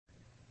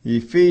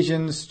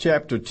Ephesians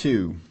chapter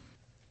 2.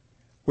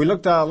 We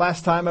looked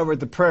last time over at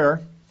the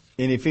prayer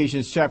in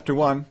Ephesians chapter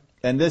 1,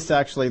 and this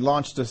actually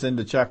launched us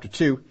into chapter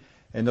 2,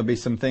 and there'll be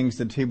some things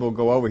that people will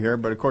go over here,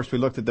 but of course we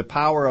looked at the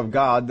power of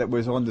God that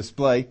was on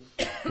display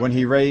when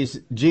He raised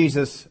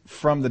Jesus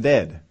from the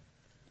dead.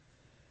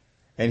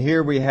 And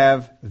here we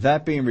have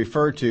that being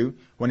referred to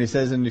when He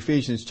says in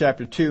Ephesians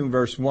chapter 2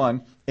 verse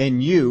 1,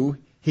 "And you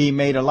He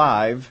made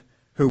alive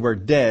who were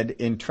dead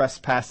in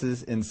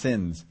trespasses and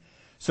sins."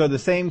 So the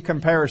same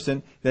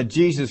comparison that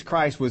Jesus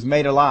Christ was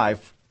made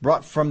alive,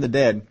 brought from the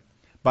dead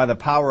by the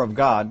power of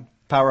God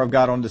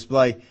on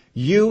display,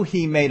 you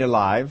He made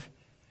alive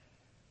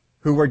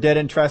who were dead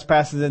in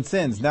trespasses and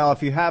sins. Now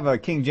if you have a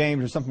King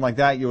James or something like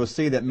that, you will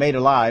see that made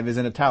alive is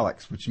in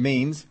italics, which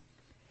means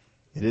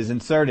it is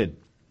inserted.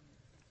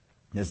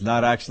 It's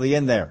not actually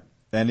in there.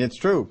 And it's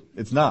true.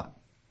 It's not.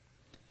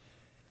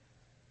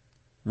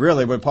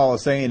 Really what Paul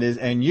is saying is,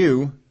 and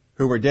you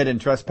who were dead in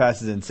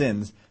trespasses and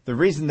sins. The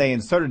reason they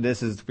inserted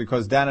this is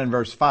because down in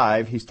verse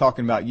 5, he's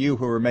talking about you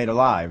who were made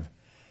alive.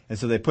 And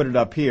so they put it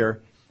up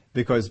here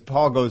because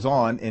Paul goes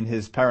on in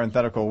his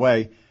parenthetical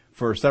way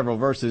for several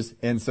verses,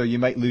 and so you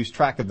might lose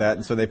track of that.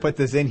 And so they put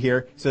this in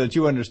here so that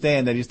you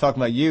understand that he's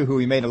talking about you who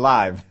He made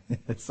alive.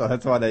 So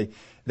that's why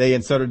they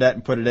inserted that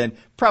and put it in,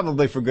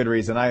 probably for good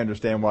reason. I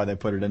understand why they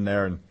put it in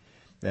there,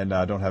 and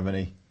I don't have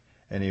any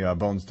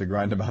bones to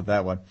grind about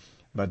that one.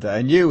 But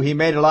and you He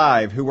made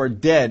alive who were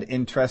dead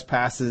in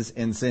trespasses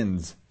and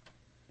sins.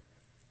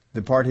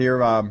 The part here,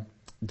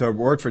 the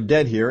word for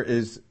dead here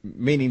is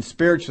meaning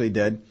spiritually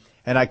dead.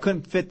 And I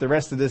couldn't fit the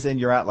rest of this in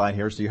your outline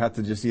here, so you have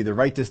to just either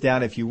write this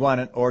down if you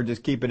want it, or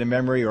just keep it in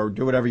memory, or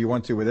do whatever you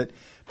want to with it.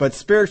 But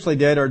spiritually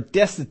dead are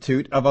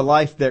destitute of a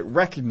life that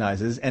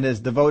recognizes and is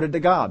devoted to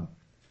God.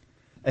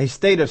 A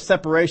state of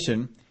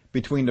separation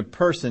between the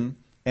person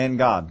and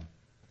God.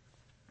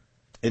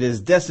 It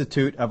is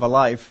destitute of a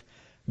life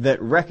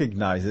that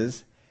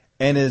recognizes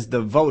and is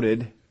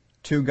devoted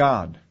to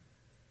God.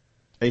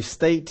 A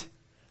state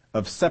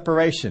of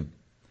separation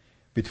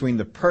between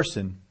the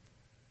person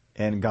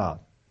and God.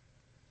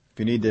 If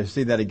you need to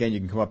see that again, you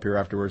can come up here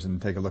afterwards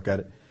and take a look at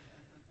it.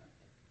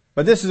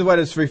 But this is what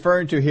it's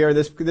referring to here,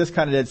 this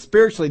kind of dead,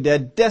 spiritually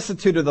dead,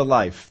 destitute of the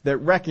life that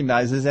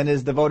recognizes and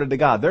is devoted to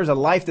God. There's a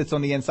life that's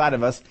on the inside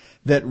of us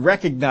that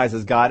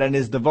recognizes God and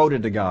is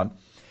devoted to God.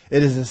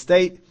 It is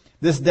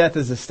this death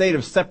is a state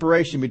of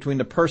separation between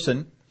the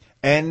person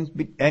and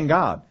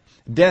God.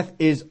 Death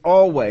is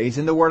always,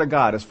 in the Word of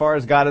God, as far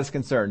as God is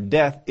concerned,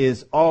 death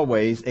is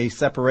always a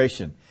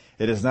separation.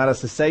 It is not a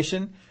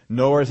cessation,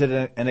 nor is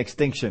it an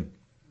extinction.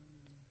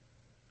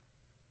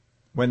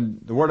 When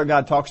the Word of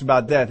God talks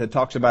about death, it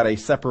talks about a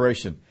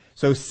separation.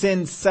 So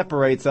sin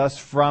separates us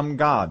from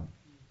God.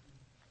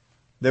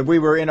 That we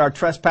were in our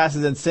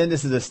trespasses and sin,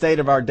 this is the state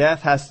of our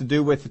death, has to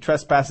do with the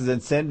trespasses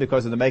and sin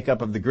because of the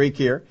makeup of the Greek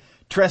here.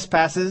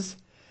 Trespasses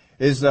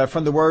is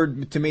from the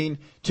word to mean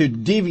to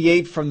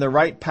deviate from the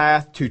right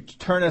path, to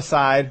turn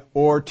aside,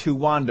 or to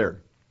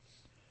wander.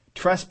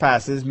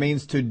 Trespasses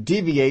means to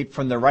deviate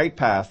from the right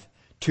path,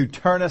 to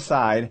turn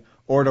aside,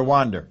 or to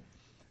wander.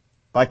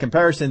 By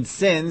comparison,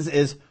 sins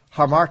is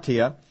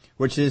hamartia,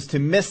 which is to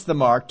miss the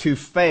mark, to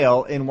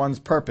fail in one's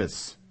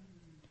purpose.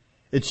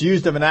 It's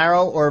used of an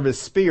arrow or of a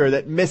spear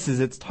that misses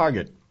its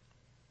target.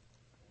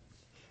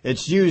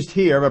 It's used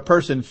here of a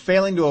person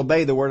failing to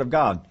obey the Word of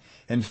God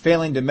and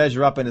failing to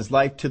measure up in his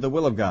life to the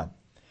will of God.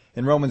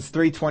 In Romans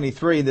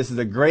 3:23, this is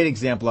a great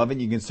example of it.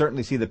 You can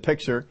certainly see the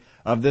picture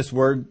of this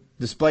word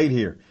displayed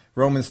here.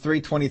 Romans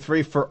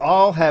 3:23, "For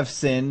all have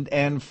sinned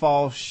and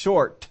fall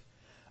short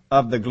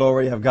of the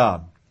glory of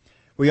God."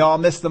 We all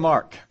miss the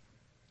mark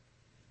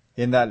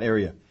in that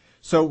area.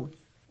 So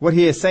what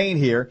he is saying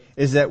here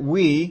is that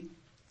we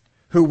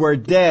who were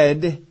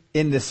dead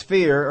in the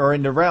sphere or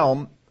in the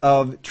realm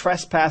of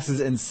trespasses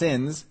and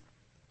sins,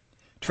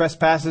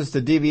 trespasses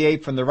to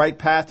deviate from the right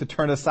path, to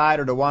turn aside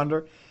or to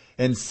wander,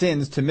 and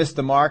sins to miss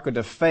the mark or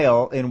to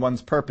fail in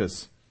one's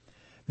purpose.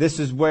 This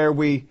is where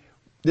we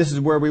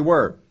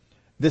were.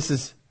 This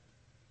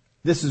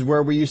is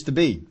where we used to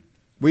be.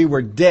 We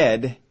were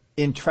dead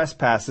in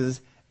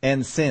trespasses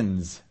and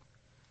sins.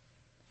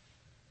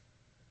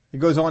 It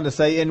goes on to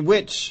say, "In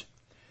which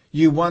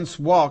you once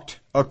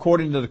walked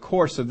according to the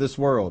course of this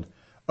world,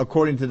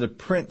 according to the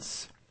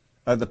prince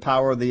of the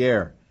power of the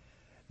air,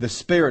 the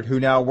spirit who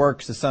now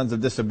works the sons of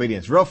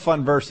disobedience." Real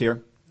fun verse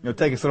here. It'll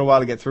take us a little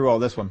while to get through all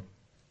this one.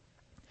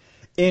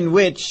 "In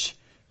which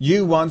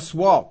you once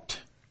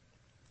walked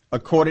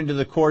according to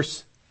the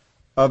course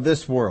of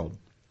this world."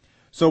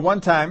 So one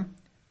time,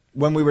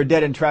 when we were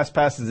dead in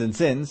trespasses and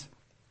sins,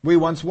 we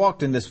once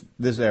walked in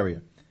this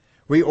area.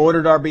 We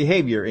ordered our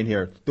behavior in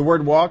here. The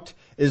word walked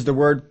is the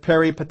word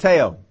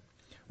peripateo,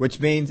 which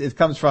means it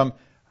comes from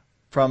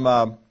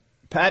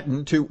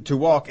paten, to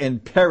walk,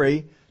 and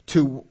peri,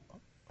 to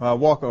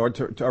walk, or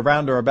to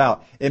around or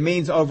about. It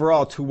means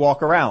overall to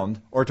walk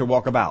around or to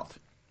walk about.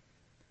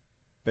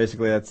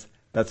 Basically,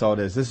 that's all it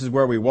is. This is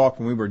where we walked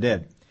when we were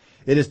dead.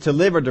 It is to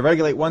live or to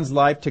regulate one's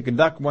life, to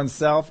conduct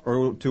oneself,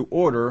 or to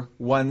order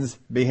one's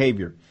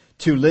behavior.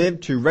 to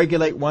live, to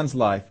regulate one's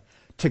life,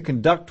 to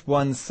conduct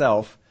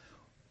oneself,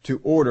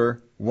 to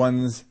order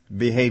one's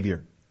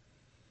behavior.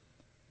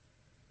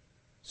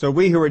 So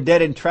we who are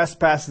dead in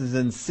trespasses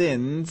and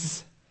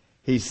sins,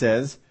 he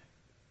says,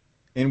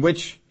 in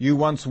which you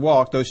once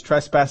walked, those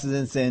trespasses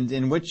and sins,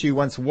 in which you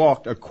once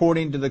walked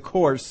according to the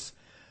course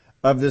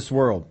of this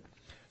world.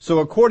 So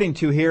according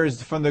to here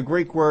is from the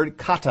Greek word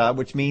kata,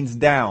 which means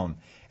down.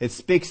 It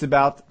speaks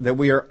about that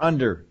we are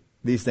under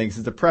these things.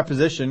 It's a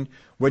preposition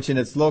which in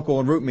its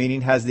local root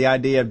meaning has the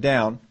idea of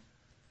down,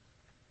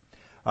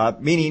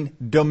 meaning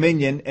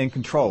dominion and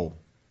control.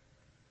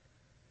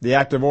 The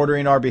act of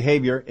ordering our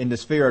behavior in the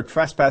sphere of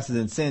trespasses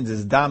and sins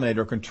is dominated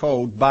or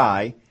controlled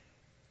by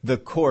the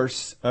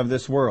course of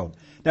this world.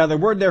 Now the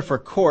word there for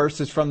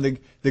course is from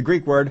the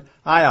Greek word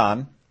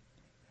aion,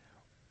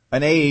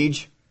 an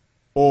age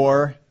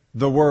or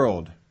the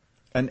world.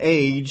 An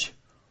age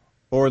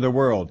or the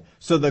world.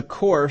 So the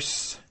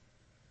course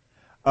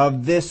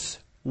of this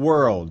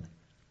world.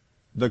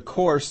 The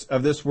course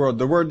of this world.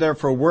 The word there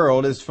for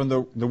world is from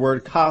the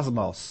word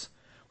cosmos,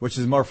 which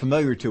is more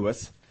familiar to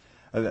us.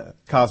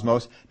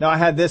 Cosmos. Now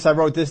I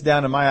wrote this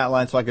down in my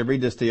outline so I could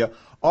read this to you.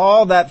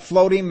 All that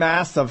floating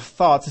mass of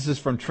thoughts, this is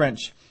from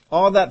Trench,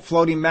 all that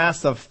floating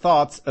mass of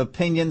thoughts,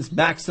 opinions,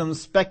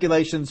 maxims,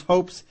 speculations,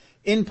 hopes,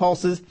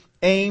 impulses,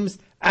 aims,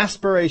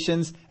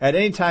 aspirations, at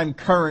any time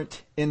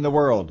current in the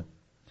world,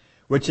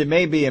 which it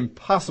may be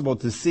impossible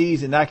to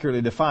seize and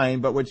accurately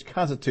define, but which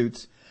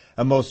constitutes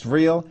a most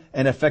real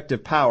and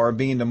effective power,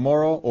 being the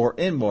moral or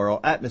immoral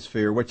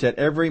atmosphere which at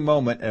every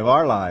moment of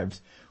our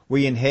lives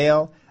we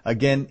inhale,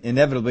 again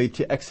inevitably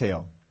to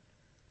exhale.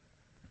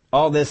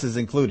 All this is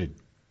included.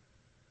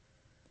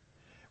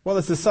 Well,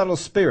 it's a subtle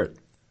spirit.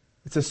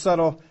 It's a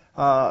subtle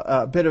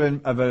bit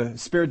of a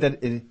spirit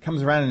that it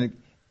comes around and it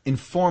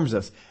informs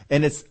us.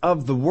 And it's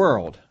of the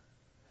world.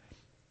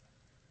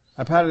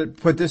 I've had it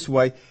put this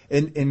way,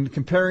 in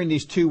comparing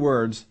these two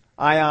words,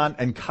 aion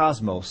and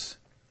cosmos.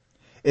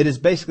 It is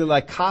basically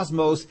like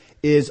cosmos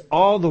is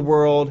all the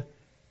world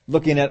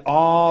looking at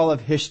all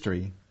of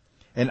history.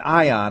 And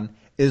aion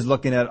is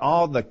looking at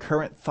all the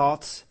current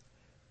thoughts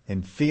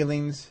and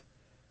feelings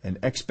and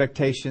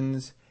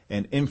expectations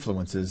and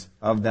influences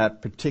of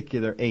that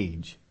particular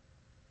age.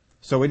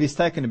 So what he's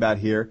talking about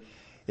here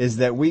is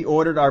that we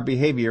ordered our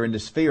behavior in the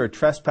sphere of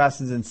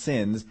trespasses and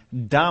sins,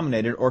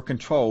 dominated or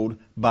controlled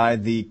by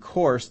the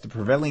course, the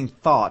prevailing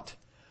thought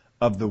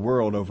of the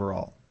world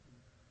overall.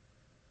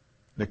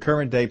 The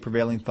current day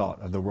prevailing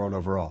thought of the world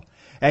overall.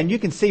 And you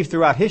can see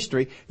throughout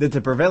history that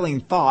the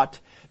prevailing thought,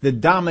 the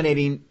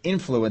dominating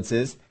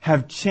influences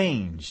have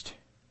changed.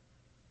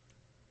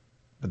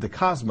 But the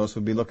cosmos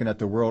would be looking at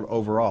the world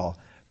overall,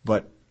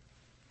 but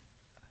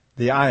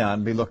the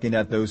aion be looking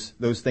at those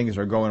things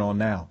that are going on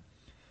now.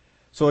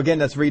 So again,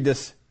 let's read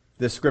this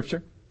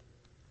scripture.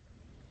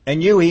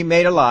 And you he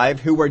made alive,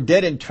 who were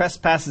dead in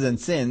trespasses and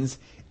sins,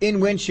 in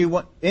which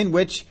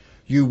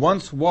you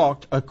once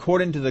walked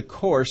according to the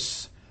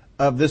course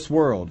of this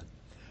world,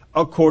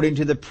 according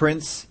to the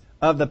prince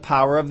of the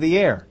power of the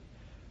air.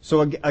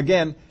 So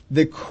again,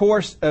 the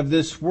course of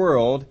this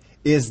world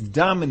is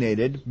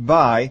dominated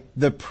by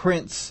the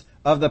prince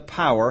of the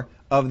power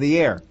of the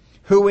air.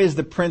 Who is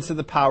the prince of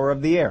the power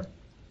of the air?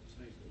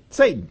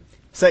 Satan.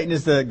 Satan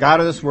is the god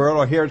of this world,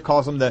 or here it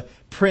calls him the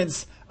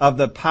prince of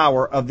the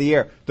power of the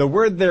air. The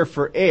word there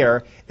for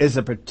air is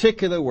a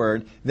particular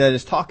word that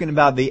is talking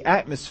about the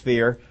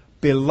atmosphere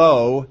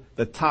below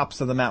the tops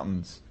of the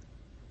mountains.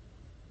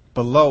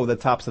 Below the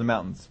tops of the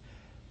mountains.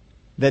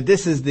 That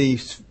this is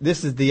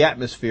the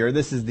atmosphere,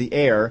 this is the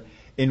air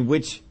in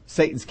which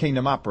Satan's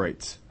kingdom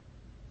operates.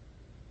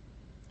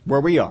 Where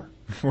we are,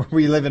 where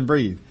we live and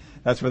breathe.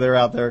 That's where they're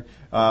out there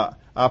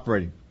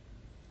operating.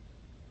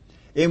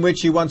 In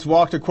which you once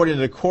walked according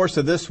to the course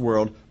of this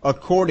world,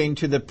 according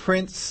to the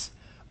prince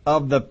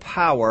of the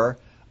power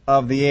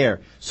of the air.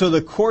 So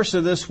the course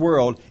of this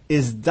world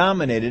is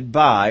dominated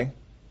by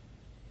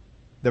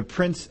the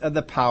prince of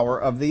the power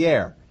of the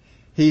air.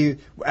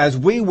 As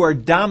we were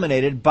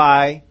dominated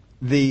by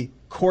the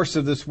course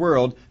of this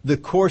world, the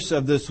course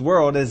of this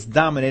world is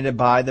dominated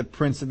by the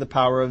prince of the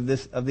power of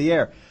the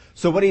air.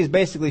 So what he's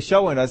basically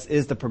showing us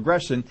is the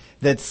progression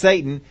that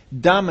Satan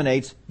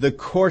dominates the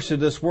course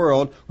of this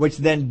world, which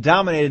then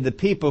dominated the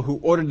people who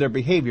ordered their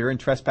behavior in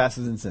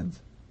trespasses and sins.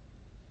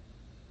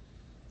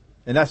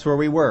 And that's where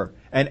we were.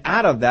 And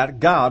out of that,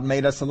 God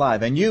made us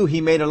alive. And you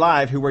he made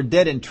alive, who were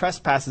dead in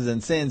trespasses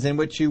and sins, in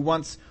which you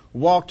once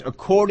walked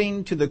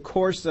according to the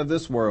course of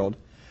this world,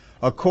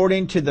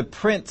 according to the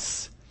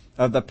prince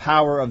of the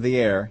power of the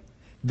air,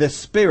 the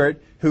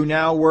spirit who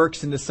now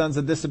works in the sons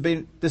of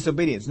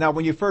disobedience. Now,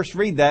 when you first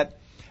read that,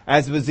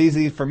 as it was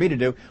easy for me to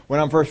do, when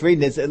I'm first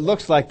reading this, it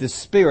looks like the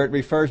spirit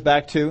refers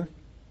back to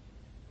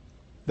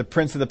the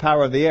prince of the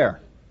power of the air.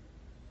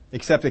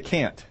 Except it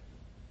can't.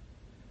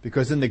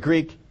 Because in the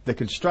Greek, the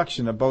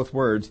construction of both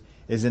words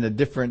is in a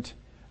different,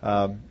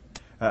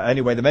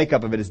 anyway, the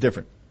makeup of it is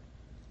different.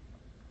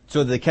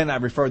 So they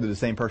cannot refer to the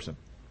same person.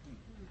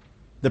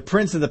 The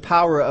prince of the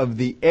power of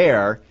the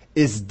air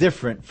is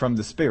different from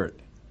the spirit.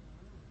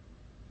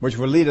 which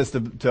will lead us to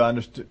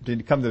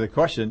come to the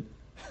question,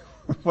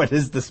 what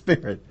is the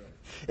Spirit?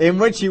 In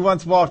which he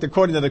once walked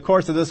according to the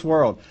course of this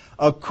world,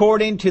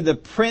 according to the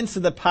prince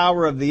of the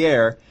power of the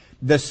air,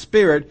 the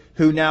Spirit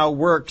who now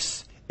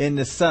works in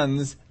the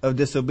sons of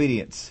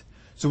disobedience.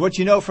 So what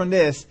you know from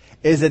this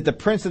is that the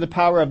prince of the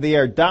power of the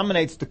air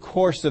dominates the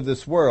course of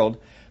this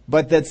world,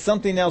 but that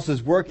something else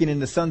is working in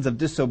the sons of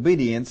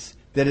disobedience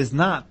that is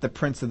not the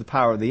prince of the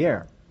power of the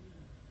air.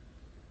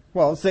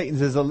 Well, Satan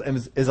is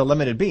a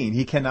limited being.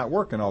 He cannot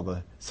work in all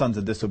the sons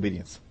of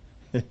disobedience.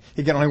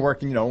 He can only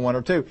work in, one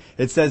or two.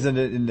 It says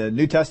in the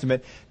New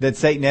Testament that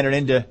Satan entered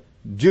into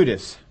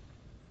Judas.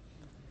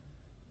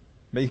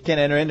 But he can't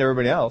enter into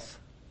everybody else.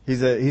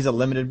 He's a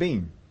limited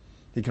being.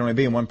 He can only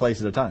be in one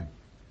place at a time.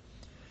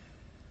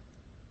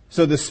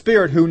 So the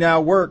Spirit who now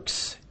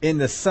works in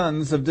the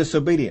sons of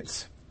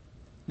disobedience.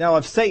 Now,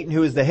 if Satan,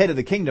 who is the head of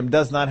the kingdom,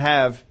 does not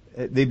have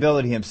the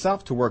ability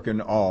himself to work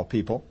in all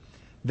people,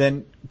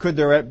 then could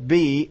there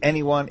be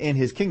anyone in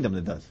his kingdom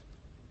that does?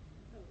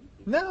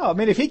 No. I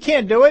mean, if he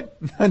can't do it,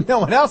 no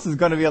one else is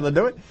going to be able to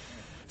do it.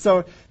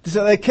 So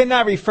they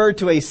cannot refer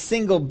to a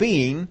single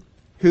being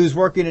who's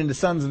working in the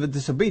sons of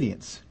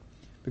disobedience.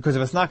 Because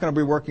if it's not going to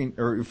be working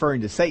or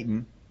referring to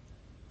Satan,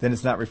 then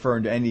it's not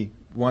referring to any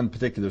one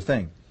particular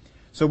thing.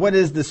 So what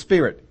is the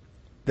Spirit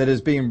that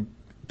is being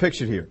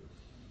pictured here?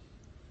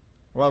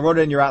 Well, I wrote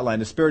it in your outline.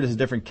 The Spirit is a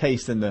different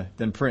case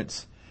than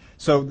Prince.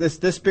 So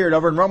this Spirit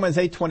over in Romans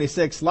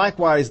 8:26,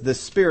 likewise the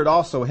Spirit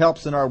also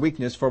helps in our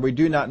weakness, for we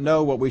do not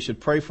know what we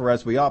should pray for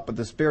as we ought, but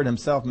the Spirit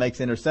himself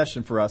makes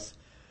intercession for us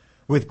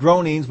with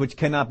groanings which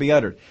cannot be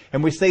uttered.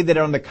 And we say that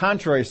on the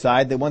contrary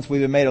side, that once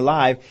we've been made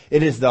alive,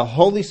 it is the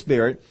Holy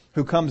Spirit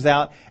who comes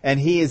out and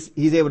he's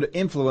able to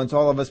influence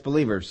all of us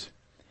believers.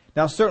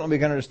 Now certainly we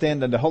can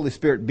understand that the Holy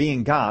Spirit,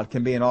 being God,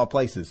 can be in all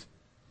places.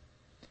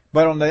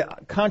 But on the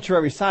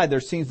contrary side,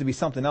 there seems to be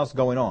something else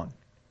going on.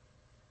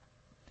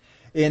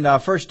 In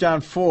 1 John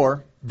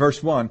 4,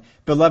 verse 1,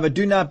 Beloved,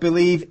 do not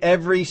believe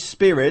every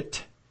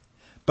spirit,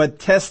 but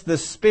test the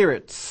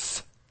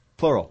spirits,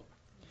 plural,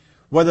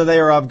 whether they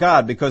are of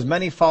God, because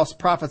many false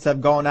prophets have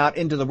gone out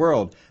into the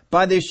world.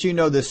 By this you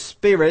know the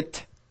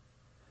Spirit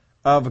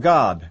of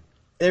God.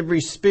 Every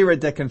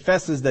spirit that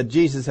confesses that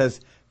Jesus has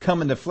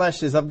come in the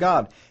flesh is of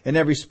God. And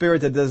every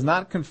spirit that does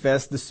not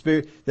confess the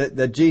Spirit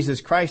that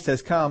Jesus Christ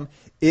has come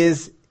in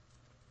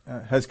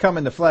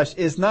the flesh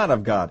is not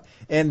of God.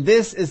 And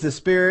this is the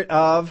spirit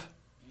of,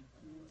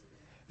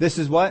 this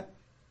is what?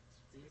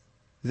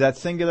 Is that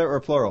singular or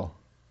plural?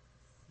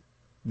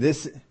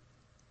 This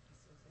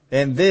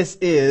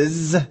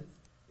is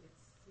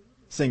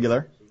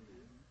singular.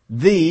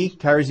 The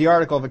carries the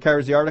article. If it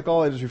carries the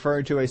article, it is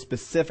referring to a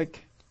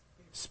specific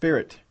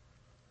spirit.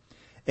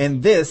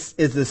 And this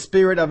is the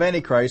spirit of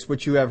Antichrist,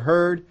 which you have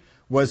heard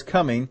was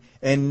coming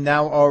and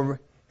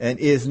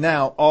is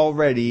now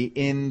already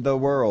in the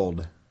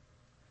world.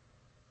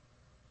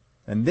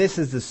 And this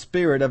is the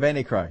spirit of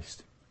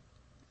Antichrist.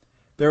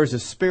 There is a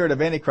spirit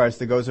of Antichrist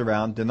that goes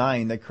around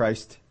denying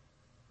Christ,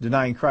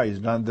 denying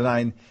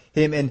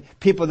Him. And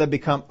people that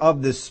become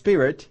of this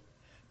spirit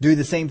do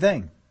the same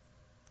thing.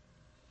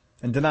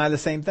 And deny the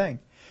same thing.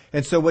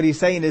 And so what he's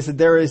saying is that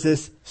there is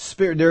this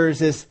spirit, there is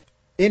this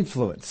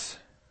influence,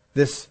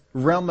 this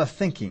realm of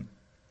thinking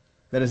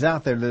that is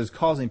out there that is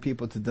causing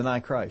people to deny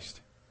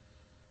Christ.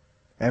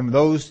 And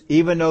those,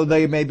 even though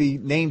they may be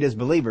named as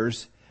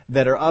believers,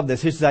 that are of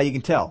this, here's how you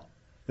can tell.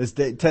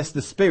 Test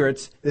the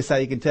spirits, this is how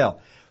you can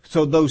tell.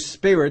 So those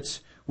spirits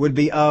would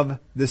be of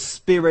the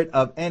spirit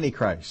of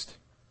Antichrist.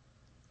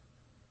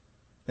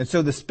 And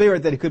so the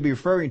spirit that it could be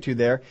referring to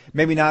there,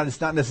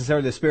 it's not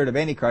necessarily the spirit of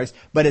Antichrist,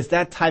 but it's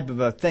that type of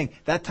a thing,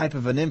 that type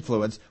of an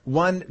influence,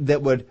 one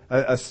that would,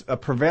 a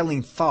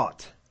prevailing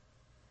thought,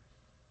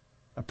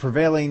 a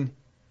prevailing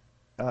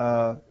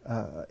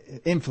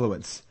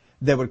influence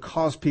that would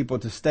cause people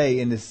to stay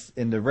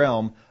in the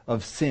realm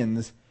of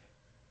sins,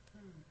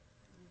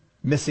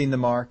 missing the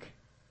mark,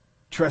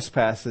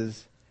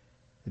 trespasses,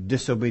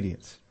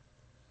 disobedience.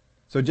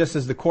 So just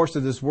as the course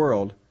of this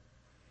world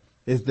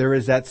there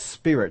is that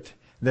spirit,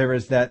 there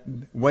is that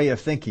way of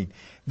thinking,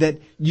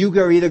 that you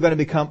are either going to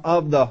become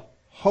of the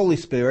Holy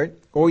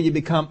Spirit, or you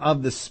become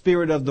of the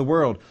spirit of the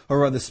world,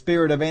 or of the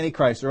spirit of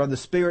Antichrist, or of the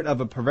spirit of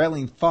a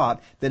prevailing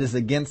thought that is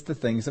against the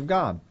things of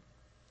God.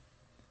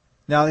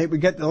 Now, we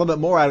get a little bit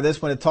more out of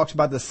this when it talks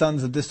about the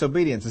sons of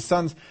disobedience.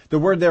 The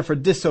word there for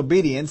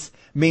disobedience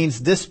means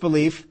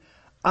disbelief,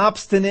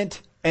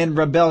 obstinate and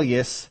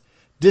rebellious,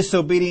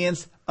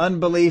 disobedience,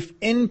 unbelief,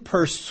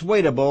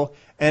 impersuadable,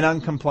 and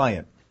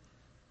uncompliant.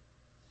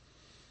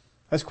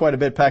 That's quite a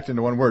bit packed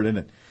into one word, isn't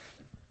it?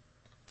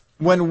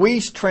 When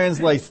Weiss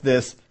translates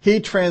this, he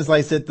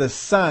translates it the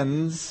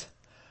sons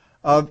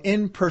of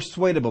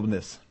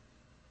impersuadableness.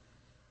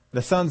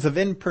 The sons of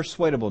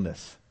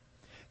impersuadableness.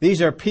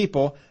 These are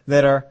people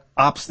that are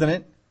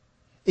obstinate,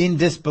 in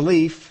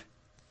disbelief,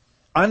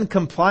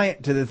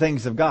 uncompliant to the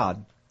things of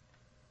God.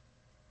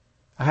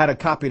 I had it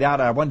copied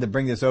out. I wanted to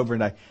bring this over,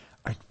 and I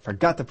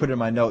forgot to put it in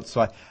my notes,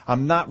 so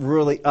I'm not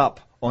really up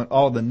on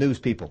all the news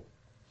people.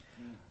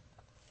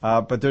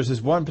 But there's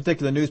this one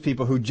particular news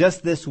people who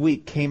just this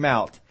week came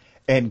out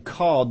and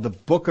called the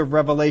book of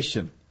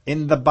Revelation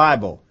in the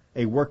Bible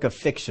a work of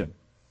fiction.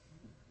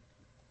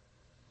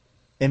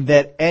 And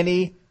that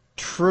any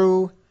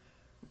true,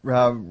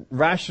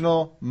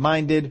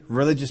 rational-minded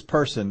religious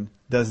person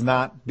does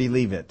not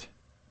believe it.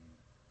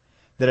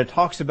 That it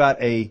talks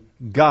about a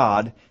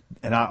God,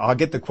 and I'll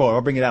get the quote,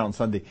 I'll bring it out on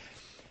Sunday.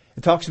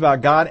 It talks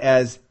about God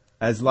as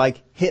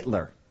like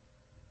Hitler.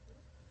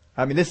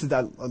 I mean, this is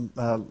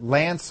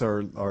Lance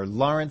or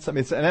Lawrence. I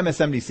mean, it's an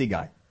MSNBC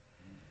guy.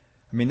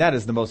 I mean, that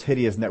is the most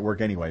hideous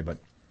network anyway, but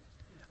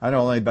I know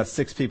only about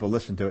 6 people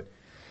listen to it.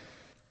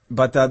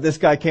 But this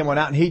guy came on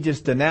out and he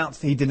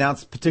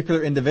denounced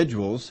particular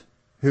individuals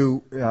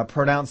who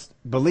pronounced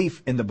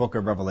belief in the book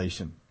of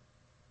Revelation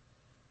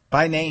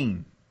by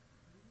name.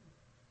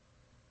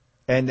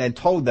 And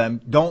told them,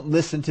 don't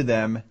listen to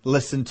them,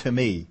 listen to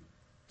me.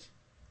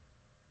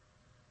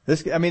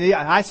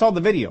 I saw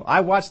the video. I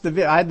watched the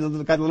video. I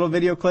got a little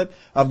video clip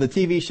of the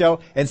TV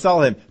show and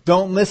saw him.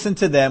 Don't listen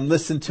to them,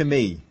 listen to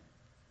me.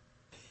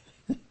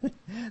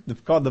 It's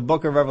called the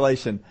book of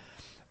Revelation,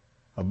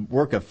 a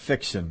work of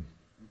fiction.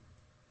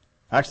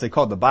 Actually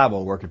called the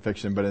Bible a work of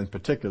fiction, but in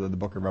particular the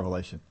book of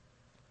Revelation.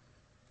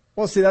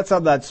 Well, see, that's how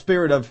that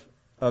spirit of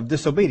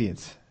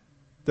disobedience.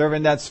 They're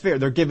in that sphere.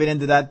 They're given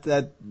into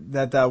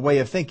that way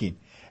of thinking.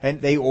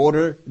 And they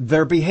order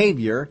their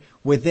behavior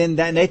within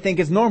that, and they think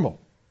it's normal.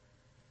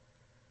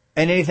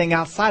 And anything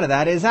outside of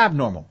that is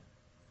abnormal.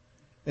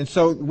 And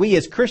so we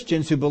as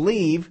Christians who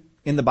believe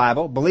in the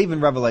Bible, believe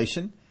in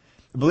Revelation,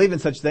 believe in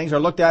such things, are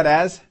looked at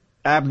as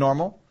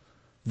abnormal,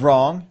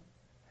 wrong.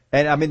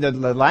 And I mean, the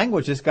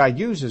language this guy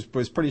uses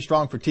was pretty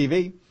strong for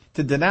TV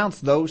to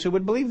denounce those who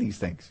would believe these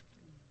things.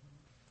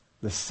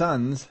 The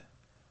sons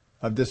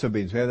of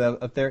disobedience. We have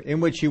that up there.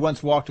 In which he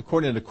once walked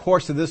according to the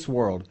course of this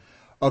world,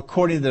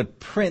 according to the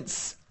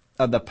prince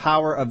of the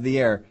power of the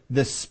air,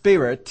 the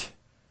spirit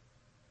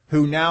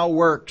who now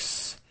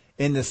works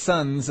in the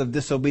sons of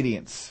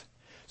disobedience.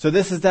 So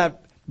this is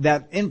that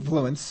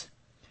influence,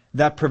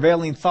 that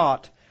prevailing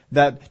thought,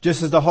 that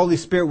just as the Holy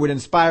Spirit would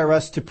inspire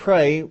us to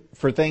pray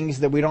for things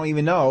that we don't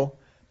even know,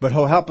 but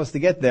He'll help us to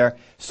get there,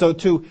 so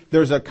too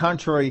there's a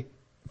contrary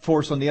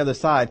force on the other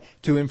side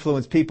to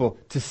influence people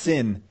to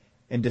sin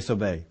and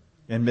disobey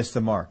and miss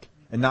the mark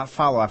and not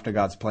follow after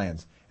God's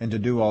plans and to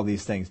do all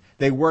these things.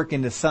 They work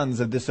in the sons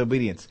of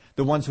disobedience,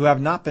 the ones who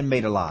have not been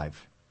made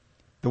alive,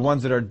 the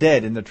ones that are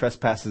dead in their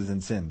trespasses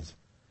and sins.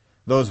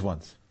 Those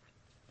ones.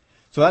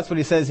 So that's what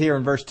he says here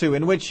in verse 2.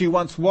 In which you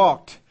once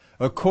walked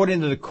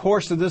according to the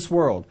course of this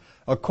world,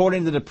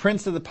 according to the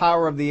prince of the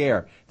power of the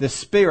air, the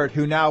spirit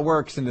who now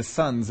works in the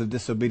sons of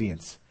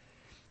disobedience.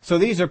 So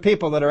these are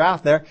people that are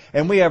out there,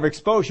 and we have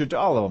exposure to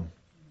all of them.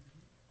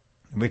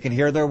 We can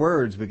hear their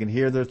words. We can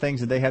hear their things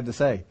that they have to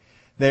say.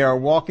 They are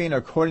walking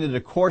according to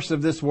the course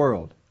of this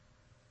world,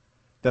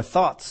 the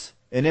thoughts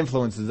and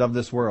influences of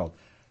this world,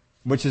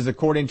 which is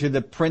according to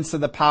the prince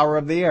of the power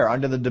of the air,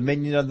 under the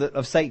dominion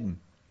of Satan,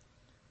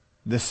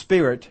 the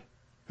spirit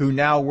who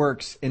now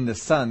works in the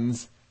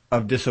sons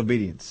of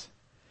disobedience.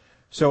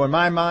 So in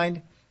my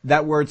mind,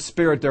 that word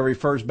spirit there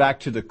refers back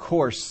to the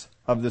course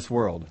of this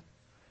world.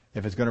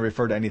 If it's going to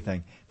refer to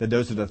anything, that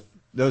those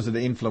are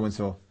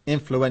the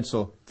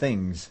influential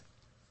things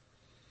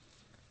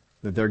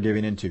that they're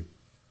giving into.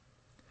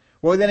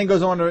 Well, then he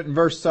goes on in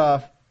verse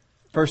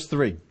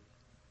 3.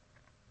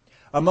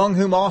 Among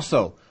whom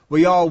also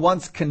we all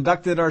once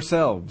conducted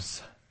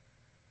ourselves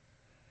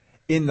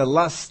in the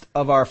lust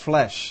of our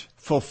flesh,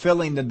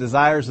 fulfilling the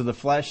desires of the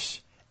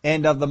flesh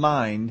and of the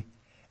mind,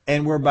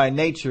 and were by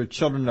nature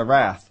children of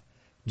wrath,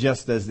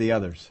 just as the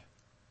others.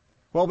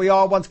 Well, we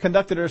all once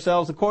conducted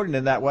ourselves according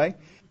to that way,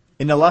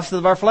 in the lust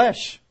of our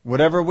flesh.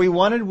 Whatever we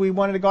wanted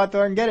to go out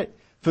there and get it.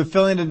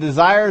 Fulfilling the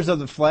desires of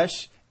the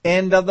flesh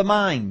and of the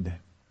mind.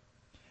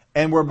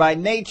 And were by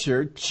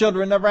nature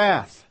children of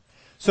wrath.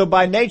 So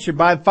by nature,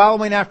 by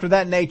following after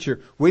that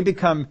nature, we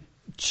become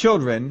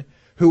children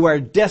who are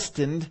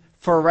destined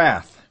for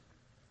wrath.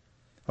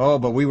 Oh,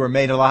 but we were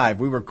made alive.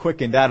 We were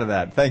quickened out of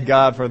that. Thank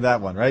God for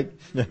that one, right?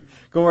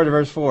 Go over to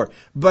verse 4.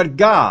 But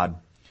God,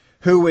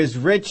 who is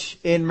rich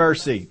in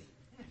mercy.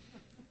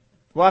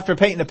 Well, after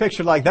painting a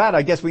picture like that,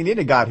 I guess we need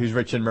a God who's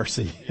rich in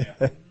mercy.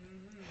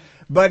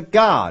 But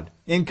God,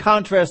 in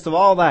contrast of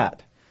all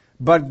that,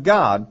 but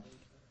God,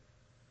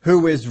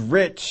 who is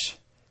rich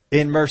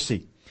in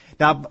mercy.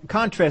 Now,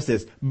 contrast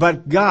this.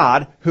 But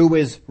God, who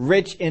is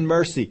rich in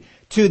mercy,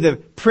 to the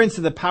prince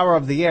of the power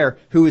of the air,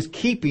 who is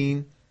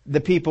keeping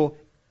the people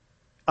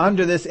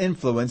under this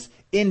influence,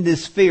 in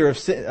this fear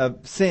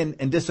of sin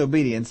and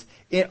disobedience,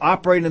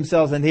 operating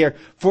themselves in here,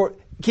 for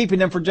keeping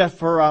them for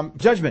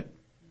judgment.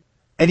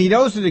 And he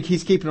knows that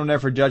he's keeping them there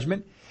for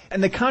judgment.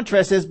 And the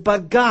contrast is,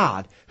 but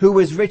God, who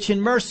is rich in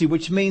mercy,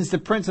 which means the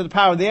prince of the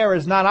power of the air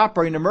is not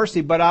operating in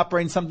mercy, but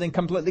operating something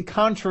completely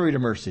contrary to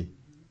mercy.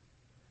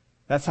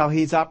 That's how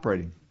he's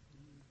operating.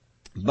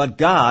 But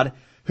God,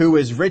 who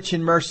is rich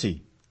in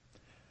mercy.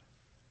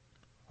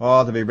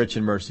 Oh, to be rich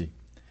in mercy.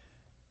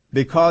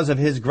 Because of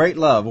his great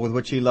love with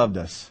which he loved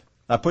us.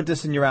 I put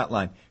this in your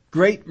outline.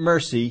 Great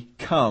mercy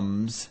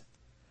comes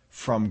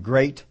from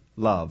great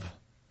love.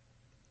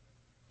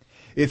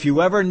 If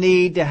you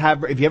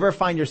ever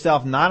find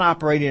yourself not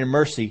operating in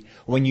mercy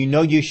when you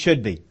know you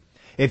should be,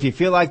 if you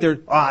feel like I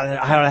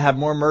ought to have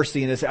more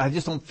mercy in this, I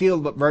just don't feel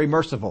very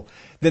merciful,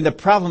 then the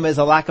problem is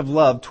a lack of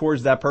love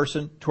towards that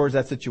person, towards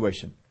that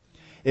situation.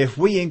 If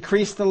we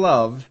increase the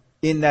love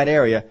in that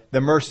area, the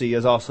mercy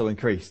is also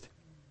increased.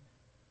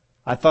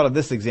 I thought of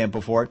this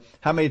example for it.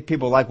 How many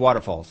people like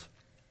waterfalls?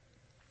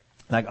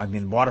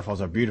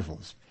 Waterfalls are beautiful.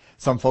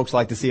 Some folks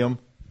like to see them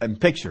in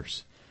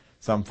pictures.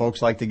 Some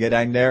folks like to get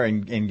in there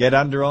and get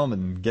under them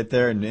and get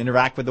there and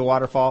interact with the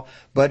waterfall.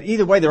 But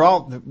either way,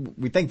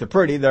 we think they're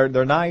pretty,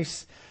 they're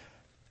nice.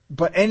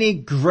 But any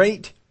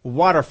great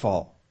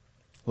waterfall,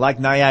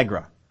 like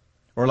Niagara,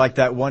 or like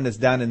that one that's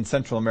down in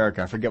Central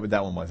America, I forget what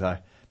that one was.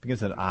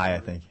 Begins with an I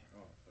think.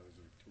 Oh, that was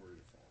Victoria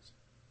Falls.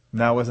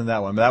 No, it wasn't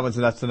that one. But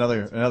that's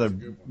another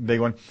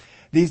big one.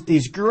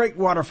 These great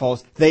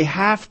waterfalls, they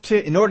have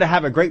to, in order to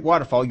have a great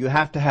waterfall, you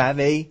have to have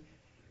a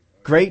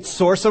great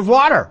source of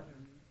water.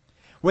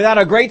 Without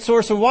a great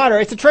source of water,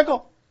 it's a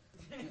trickle.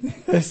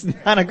 It's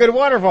not a good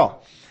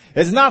waterfall.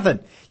 It's nothing.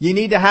 You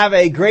need to have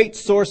a great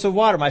source of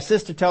water. My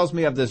sister tells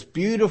me of this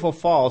beautiful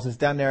falls. It's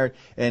down there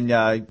in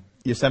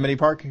Yosemite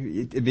Park.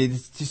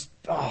 It's just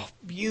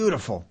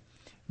beautiful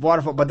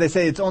waterfall. But they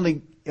say it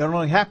only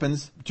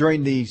happens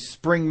during the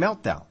spring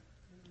meltdown.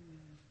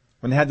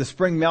 When they had the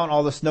spring melt,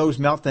 all the snows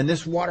melt, then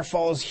this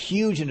waterfall is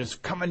huge and it's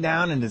coming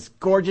down and it's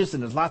gorgeous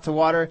and there's lots of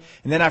water.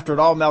 And then after it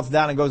all melts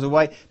down and goes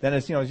away, then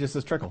it's just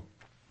this trickle.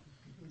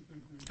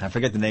 I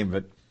forget the name of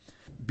it.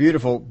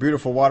 Beautiful,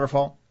 beautiful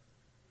waterfall.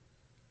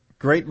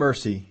 Great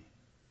mercy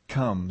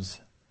comes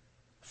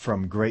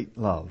from great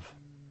love.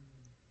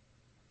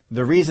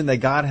 The reason that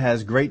God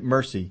has great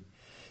mercy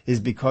is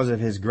because of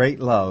His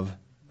great love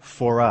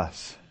for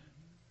us.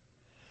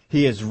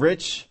 He is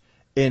rich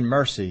in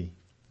mercy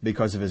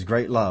because of His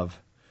great love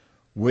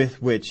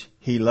with which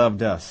He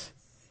loved us.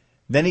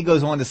 Then He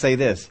goes on to say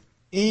this,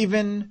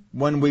 even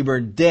when we were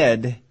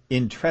dead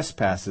in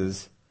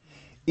trespasses,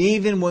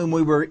 even when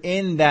we were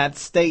in that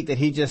state that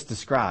He just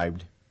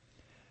described,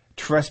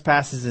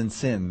 trespasses and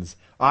sins,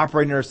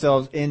 operating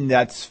ourselves in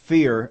that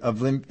sphere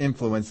of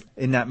influence,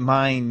 in that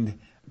mind,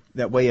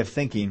 that way of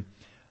thinking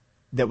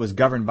that was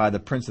governed by the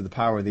prince of the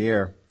power of the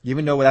air,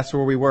 even though that's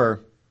where we were,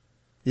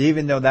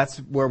 even though that's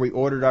where we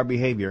ordered our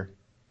behavior,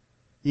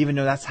 even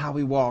though that's how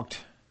we walked,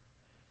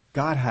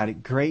 God had a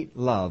great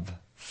love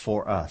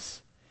for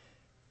us.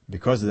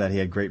 Because of that, He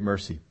had great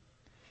mercy.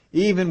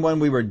 Even when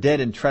we were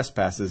dead in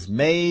trespasses,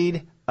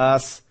 made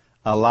us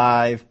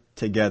alive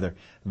together.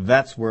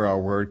 That's where our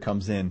word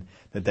comes in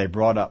that they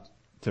brought up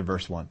to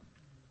verse 1.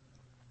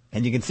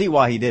 And you can see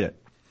why He did it.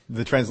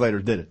 The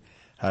translators did it.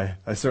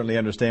 I certainly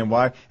understand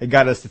why. It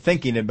got us to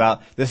thinking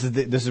about this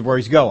is where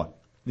He's going.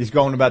 He's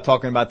going about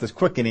talking about this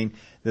quickening,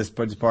 this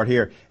part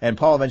here. And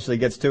Paul eventually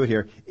gets to it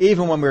here.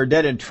 Even when we were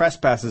dead in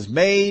trespasses,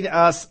 made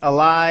us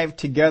alive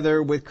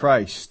together with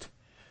Christ.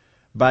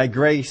 By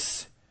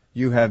grace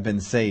you have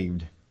been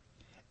saved,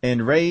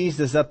 and raised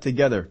us up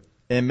together,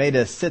 and made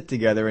us sit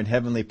together in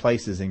heavenly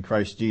places in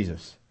Christ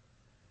Jesus.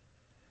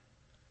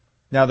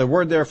 Now the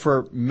word there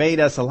for made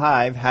us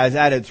alive has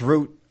at its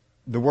root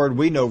the word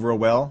we know real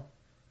well,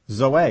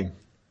 Zoe.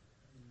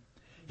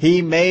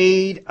 He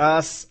made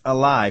us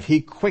alive.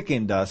 He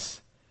quickened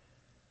us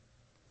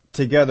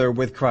together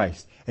with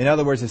Christ. In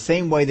other words, the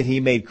same way that He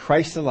made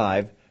Christ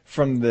alive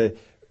from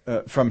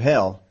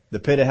hell, the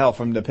pit of hell,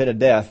 from the pit of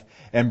death,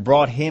 and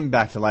brought Him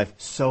back to life,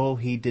 so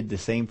He did the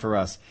same for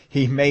us.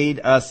 He made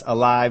us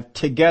alive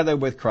together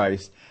with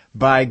Christ.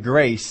 By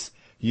grace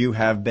you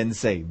have been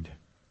saved.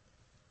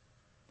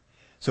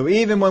 So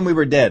even when we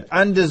were dead,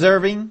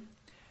 undeserving,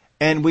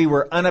 and we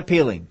were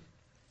unappealing.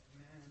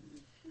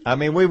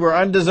 We were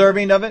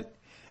undeserving of it,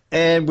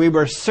 and we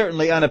were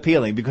certainly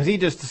unappealing, because He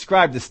just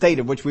described the state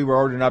of which we were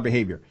ordering our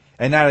behavior.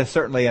 And that is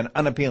certainly an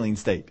unappealing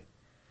state.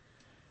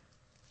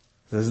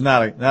 This is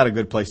not a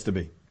good place to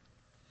be.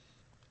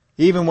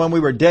 Even when we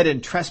were dead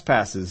in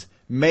trespasses,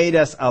 made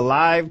us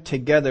alive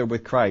together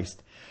with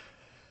Christ.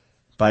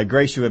 By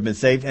grace you have been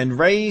saved, and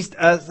raised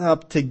us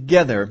up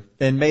together,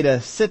 and made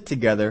us sit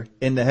together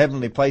in the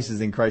heavenly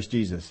places in Christ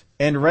Jesus.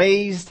 And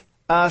raised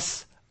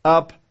us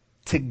up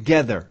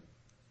together.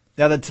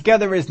 Now the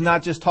together is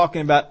not just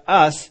talking about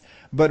us,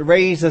 but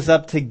raised us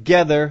up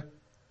together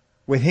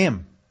with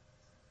Him.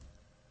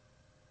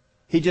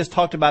 He just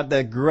talked about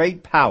the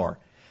great power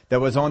that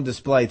was on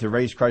display to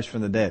raise Christ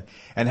from the dead,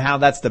 and how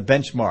that's the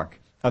benchmark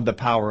of the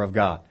power of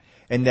God.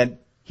 And that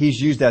He's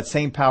used that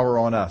same power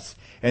on us.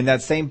 And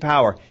that same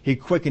power, He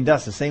quickened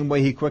us the same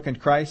way He quickened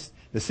Christ,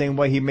 the same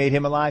way He made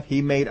Him alive,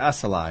 He made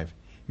us alive.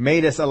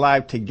 Made us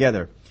alive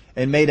together,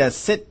 and made us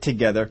sit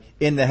together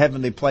in the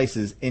heavenly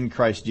places in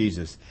Christ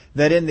Jesus,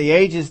 that in the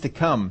ages to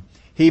come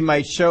He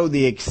might show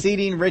the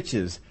exceeding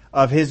riches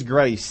of His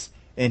grace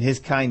and His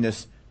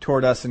kindness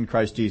toward us in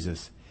Christ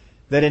Jesus.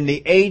 That in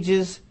the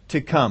ages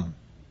to come,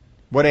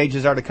 what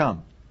ages are to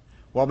come?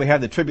 Well, we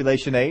have the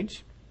tribulation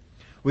age,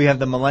 we have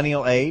the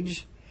millennial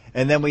age,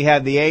 and then we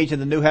have the age of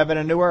the new heaven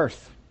and new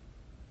earth.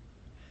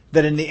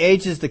 that in the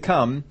ages to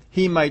come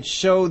he might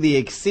show the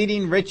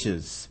exceeding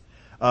riches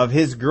of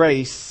his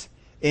grace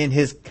in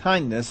his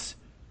kindness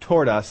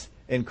toward us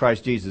in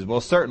Christ Jesus.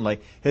 Well, certainly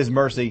his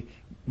mercy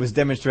was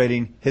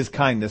demonstrating his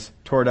kindness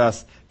toward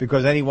us,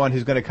 because anyone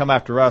who's going to come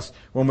after us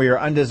when we are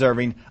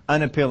undeserving,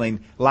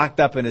 unappealing, locked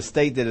up in a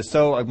state that is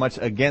so much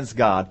against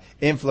God,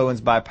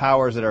 influenced by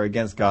powers that are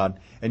against God,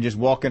 and just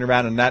walking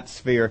around in that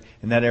sphere,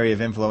 in that area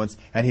of influence.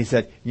 And he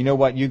said, you know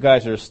what, you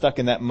guys are stuck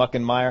in that muck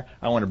and mire.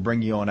 I want to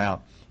bring you on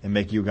out and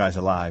make you guys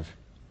alive.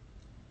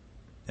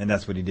 And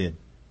that's what he did.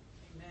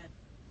 Amen.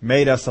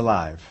 Made us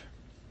alive.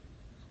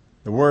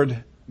 The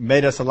word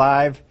made us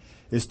alive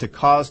is to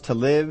cause to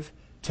live,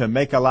 to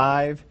make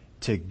alive,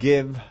 to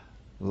give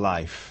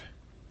life.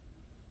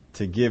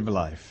 To give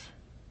life.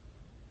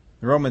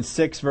 Romans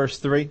 6 verse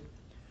 3.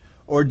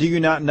 Or do you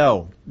not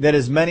know that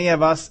as many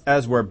of us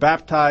as were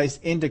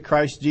baptized into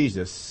Christ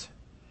Jesus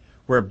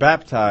were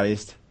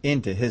baptized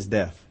into his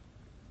death?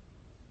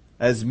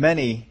 As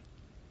many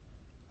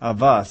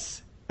of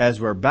us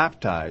as were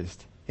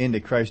baptized into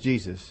Christ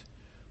Jesus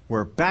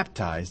were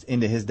baptized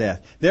into his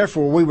death.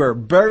 Therefore we were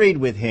buried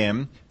with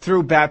him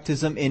through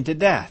baptism into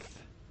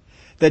death,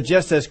 that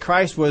just as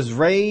Christ was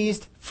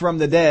raised from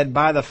the dead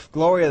by the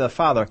glory of the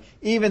Father,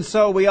 even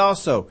so we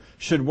also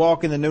should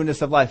walk in the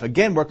newness of life.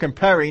 Again, we're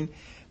comparing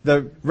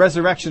the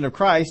resurrection of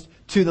Christ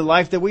to the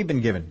life that we've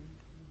been given.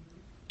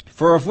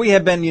 For if we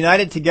have been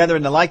united together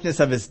in the likeness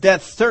of his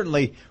death,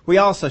 certainly we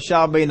also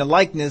shall be in the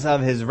likeness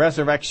of his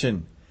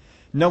resurrection,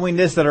 knowing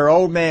this, that our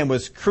old man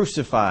was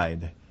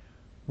crucified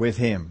with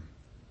him.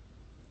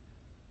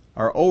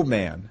 Our old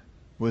man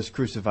was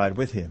crucified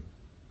with him,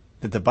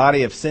 that the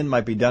body of sin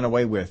might be done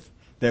away with,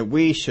 that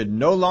we should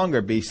no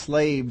longer be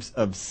slaves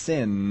of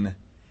sin,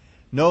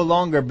 no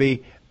longer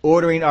be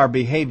ordering our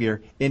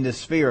behavior in the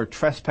sphere of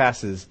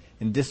trespasses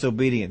and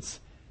disobedience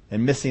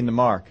and missing the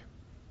mark,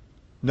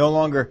 no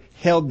longer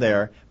held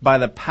there by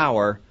the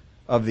power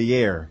of the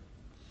air.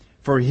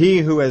 For he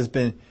who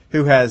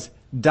has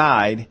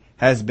died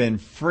has been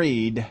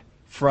freed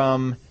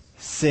from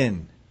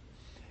sin.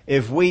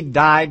 If we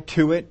died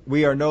to it,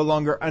 we are no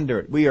longer under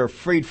it. We are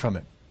freed from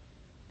it.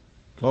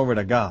 Glory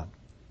to God.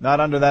 Not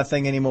under that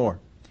thing anymore.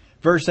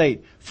 Verse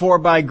 8, for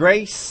by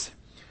grace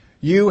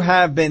you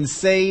have been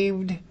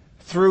saved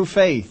through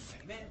faith.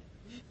 Amen.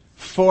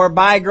 For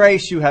by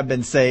grace you have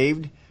been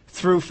saved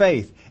through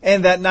faith,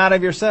 and that not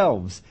of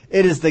yourselves.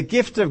 It is the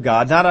gift of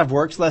God, not of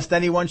works, lest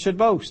anyone should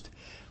boast.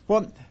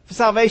 Well,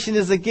 salvation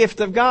is the gift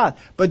of God.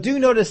 But do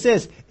notice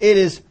this, it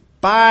is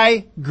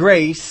by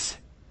grace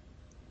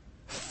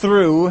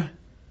through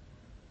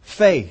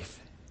faith.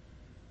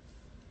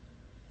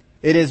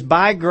 It is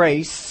by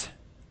grace,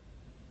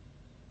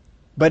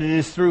 but it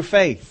is through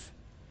faith.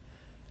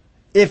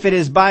 If it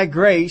is by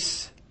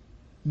grace,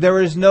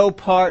 there is no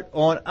part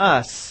on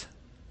us.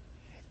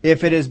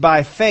 If it is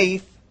by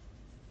faith,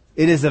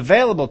 it is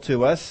available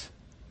to us,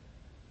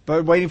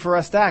 but waiting for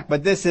us to act.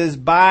 But this is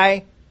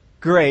by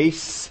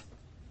grace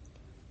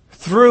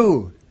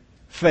through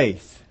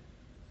faith.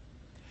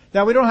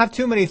 Now, we don't have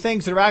too many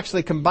things that are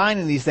actually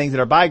combining these things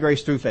that are by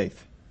grace through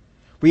faith.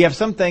 We have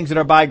some things that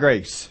are by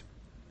grace.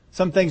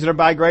 Some things that are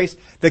by grace.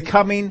 The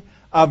coming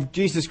of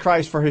Jesus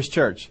Christ for his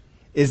church.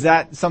 Is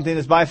that something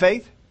that's by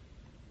faith?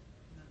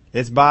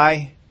 It's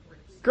by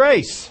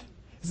grace.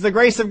 It's the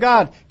grace of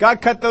God.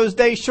 God cut those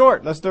days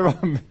short.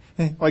 Well,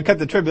 he cut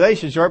the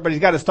tribulation short, but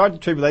he's got to start the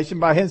tribulation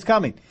by his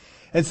coming.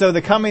 And so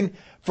the coming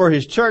for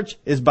his church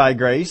is by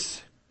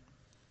grace.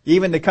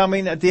 Even the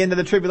coming at the end of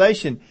the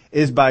tribulation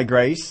is by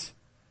grace.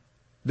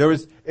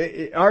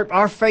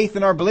 Our faith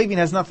and our believing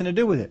has nothing to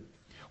do with it.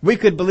 We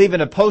could believe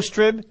in a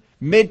post-trib,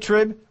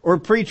 mid-trib, or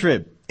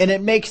pre-trib. And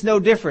it makes no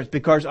difference,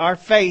 because our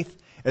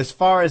faith, as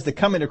far as the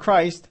coming of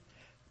Christ,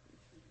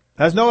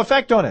 has no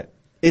effect on it.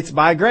 It's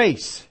by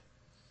grace.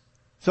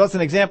 So it's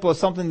an example of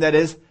something that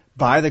is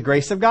by the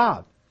grace of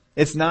God.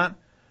 It's not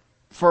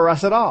for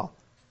us at all.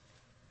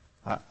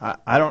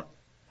 I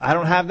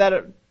don't have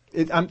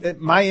that.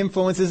 My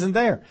influence isn't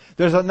there.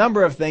 There's a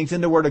number of things in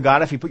the Word of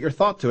God. If you put your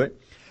thought to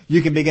it,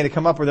 you can begin to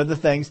come up with other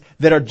things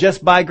that are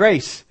just by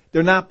grace.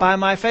 They're not by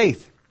my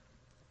faith.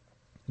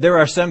 There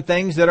are some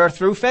things that are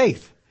through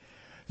faith.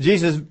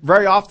 Jesus,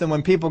 very often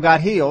when people got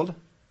healed,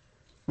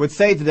 would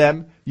say to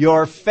them,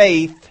 your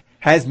faith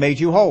has made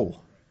you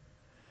whole.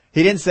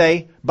 He didn't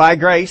say, by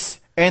grace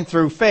and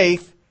through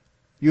faith,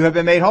 you have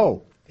been made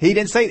whole. He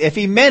didn't say it. If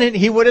he meant it,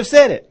 he would have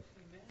said it.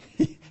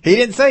 He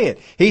didn't say it.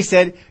 He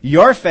said,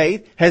 your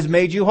faith has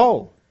made you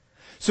whole.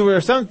 So there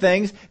are some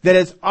things that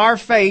it's our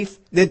faith,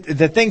 the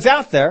things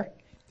out there,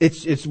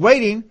 it's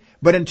waiting,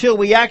 but until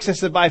we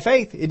access it by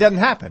faith, it doesn't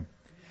happen.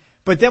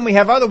 But then we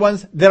have other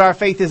ones that our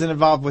faith isn't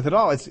involved with at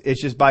all.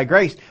 It's just by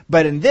grace.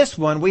 But in this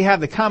one, we have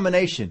the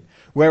combination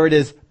where it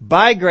is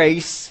by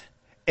grace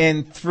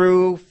and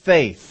through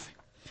faith.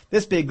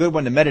 This would be a good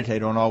one to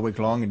meditate on all week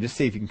long and just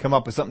see if you can come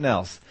up with something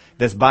else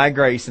that's by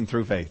grace and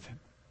through faith.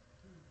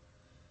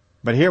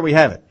 But here we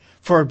have it.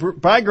 For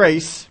by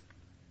grace,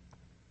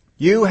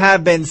 you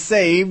have been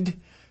saved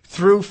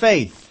through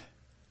faith.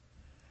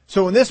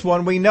 So in this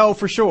one, we know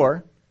for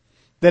sure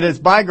that it's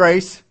by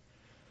grace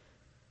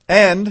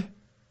and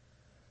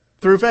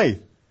through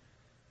faith.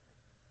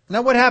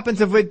 Now what happens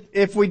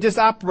if we just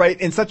operate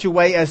in such a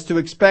way as to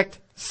expect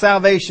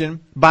salvation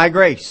by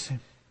grace?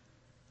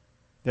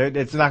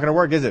 It's not going to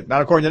work, is it?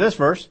 Not according to this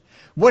verse.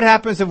 What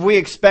happens if we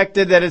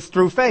expected that it's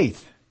through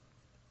faith?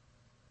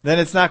 Then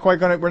it's not quite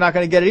we're not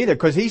going to get it either,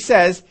 because he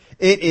says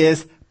it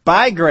is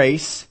by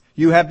grace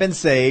you have been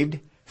saved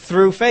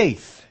through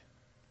faith.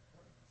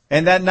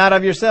 And that not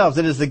of yourselves.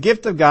 It is the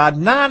gift of God,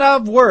 not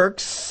of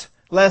works,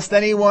 lest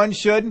anyone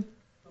should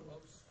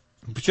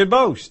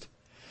boast.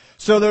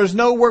 So there's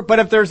no work, but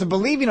if there's a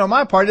believing on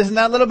my part, isn't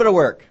that a little bit of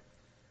work?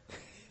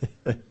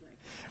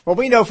 Well,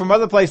 we know from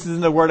other places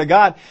in the Word of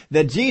God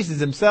that Jesus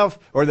himself,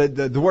 or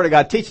the Word of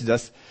God teaches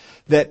us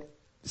that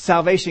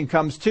salvation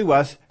comes to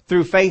us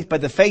through faith,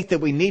 but the faith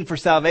that we need for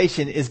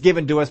salvation is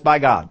given to us by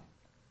God.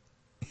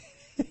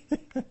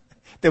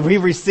 That we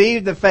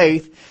receive the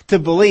faith to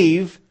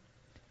believe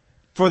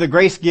for the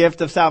grace gift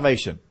of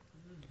salvation.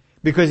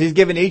 Because he's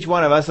given each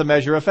one of us a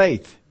measure of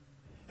faith.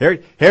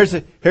 Here's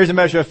a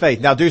measure of faith.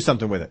 Now do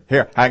something with it.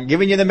 Here, I'm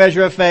giving you the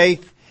measure of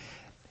faith.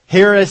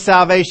 Here is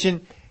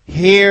salvation.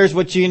 Here's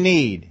what you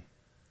need.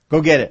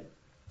 Go get it.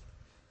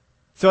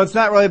 So it's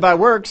not really by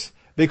works,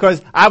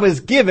 because I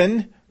was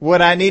given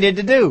what I needed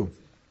to do.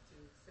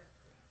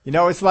 You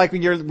know, it's like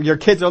when your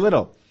kids are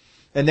little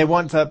and they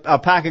want a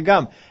pack of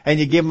gum and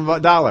you give them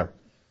 $1.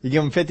 You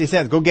give them 50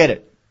 cents. Go get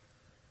it.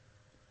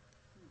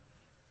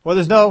 Well,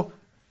 there's no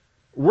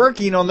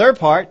working on their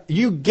part.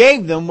 You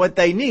gave them what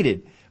they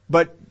needed,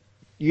 but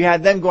you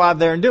had them go out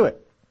there and do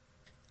it.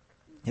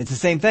 It's the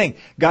same thing.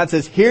 God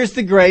says, here's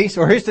the grace,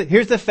 or here's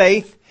the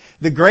faith.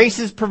 The grace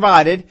is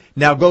provided.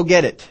 Now go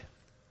get it.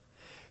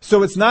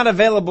 So it's not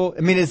available.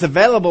 I mean, it's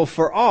available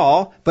for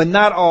all, but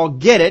not all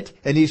get it.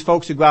 And these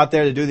folks who go out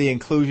there to do the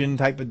inclusion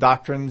type of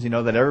doctrines,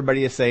 that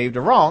everybody is saved,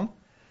 are wrong.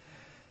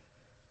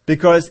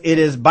 Because it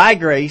is by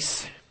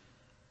grace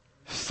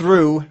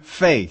through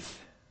faith.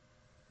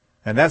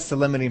 And that's the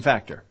limiting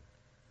factor.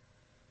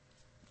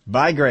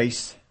 By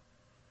grace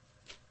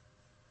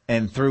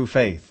and through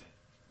faith.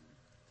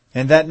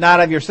 And that not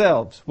of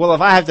yourselves. Well,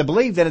 if I have to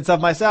believe that it's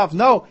of myself.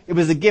 No, it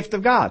was a gift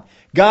of God.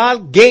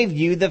 God gave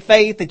you the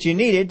faith that you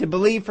needed to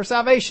believe for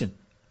salvation.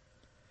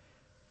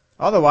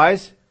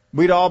 Otherwise,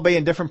 we'd all be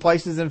in different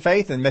places in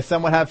faith, and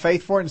some would have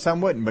faith for it and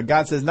some wouldn't. But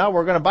God says, no,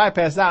 we're going to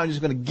bypass that. I'm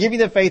just going to give you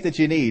the faith that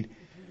you need.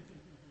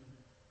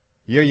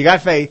 Here, you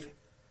got faith.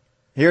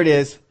 Here it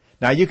is.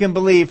 Now you can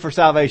believe for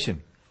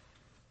salvation.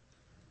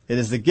 It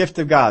is the gift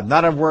of God,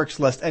 not of works,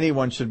 lest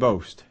anyone should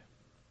boast.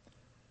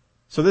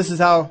 So this is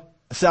how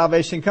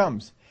salvation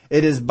comes.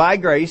 It is by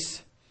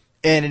grace,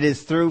 and it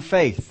is through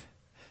faith.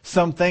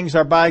 Some things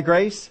are by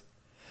grace.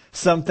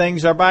 Some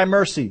things are by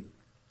mercy.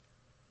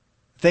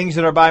 Things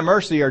that are by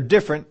mercy are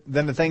different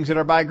than the things that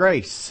are by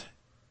grace.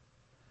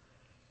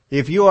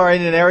 If you are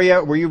in an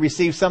area where you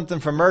receive something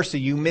from mercy,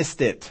 you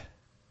missed it.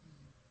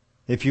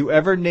 If you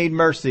ever need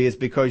mercy, it's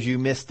because you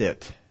missed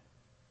it.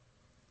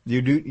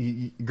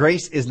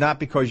 Grace is not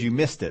because you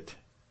missed it,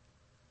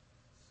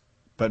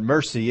 but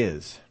mercy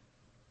is.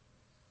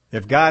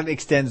 If God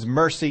extends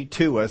mercy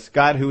to us,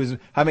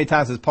 how many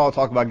times does Paul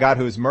talk about God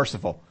who is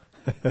merciful?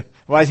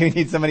 Why does he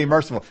need somebody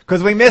merciful?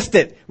 Because we missed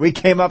it. We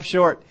came up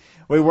short.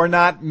 We were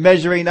not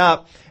measuring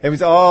up. It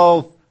was,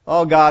 oh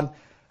God,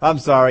 I'm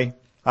sorry.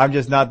 I'm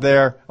just not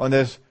there on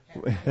this.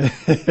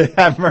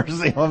 Have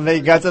mercy on me.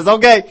 God says,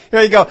 okay,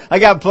 here you go. I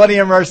got plenty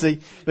of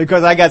mercy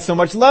because I got so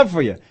much love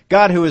for you.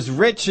 God who is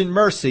rich in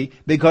mercy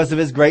because of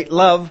his great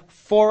love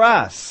for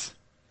us.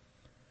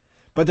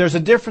 But there's a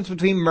difference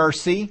between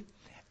mercy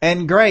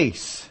and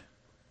grace.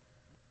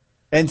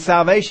 And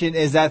salvation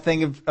is that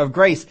thing of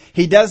grace.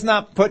 He does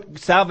not put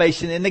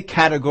salvation in the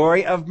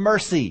category of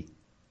mercy.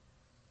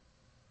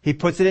 He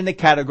puts it in the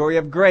category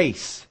of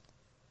grace.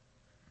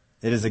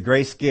 It is a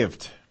grace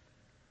gift.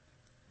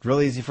 It's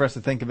really easy for us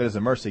to think of it as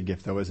a mercy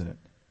gift, though, isn't it?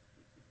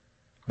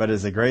 But it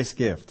is a grace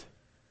gift.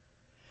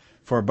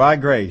 For by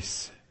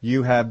grace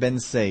you have been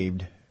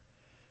saved,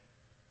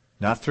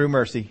 not through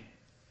mercy,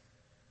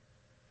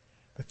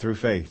 but through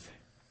faith.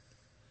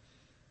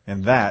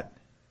 And that,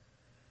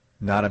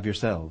 not of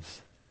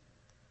yourselves.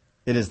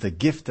 It is the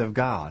gift of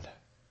God,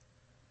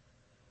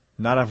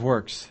 not of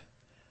works,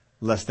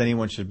 lest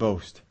anyone should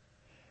boast.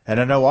 And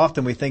I know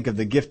often we think of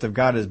the gift of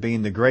God as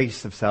being the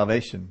grace of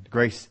salvation,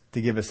 grace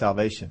to give us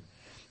salvation.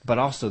 But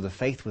also the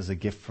faith was a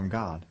gift from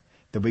God,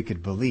 that we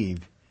could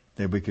believe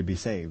that we could be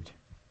saved.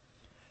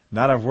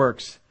 Not of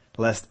works,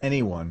 lest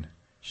anyone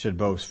should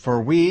boast.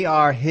 For we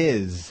are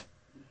his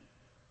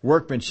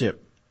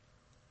workmanship.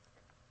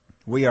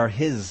 We are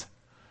his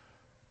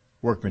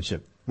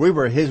workmanship. We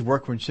were his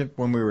workmanship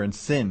when we were in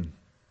sin,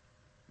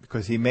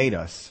 because he made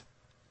us.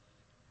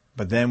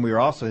 But then we were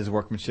also his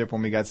workmanship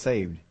when we got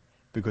saved,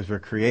 because we're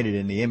created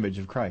in the image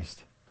of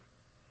Christ.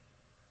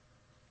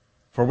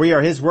 For we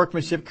are his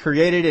workmanship,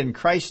 created in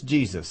Christ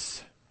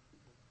Jesus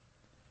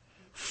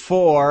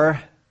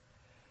for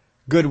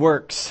good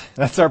works.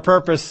 That's our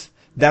purpose.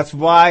 That's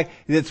why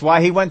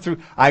I went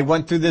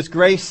through this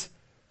grace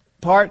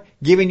part,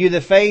 giving you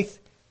the faith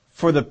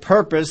for the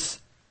purpose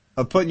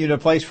of putting you in a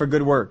place for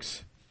good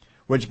works,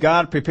 which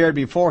God prepared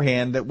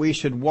beforehand that we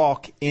should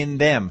walk in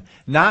them.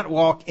 Not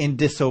walk in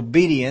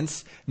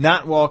disobedience,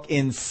 not walk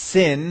in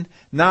sin,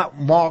 not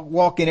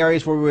walk in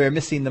areas where we were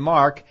missing the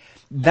mark.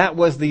 That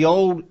was the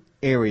old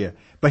area.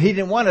 But He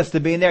didn't want us to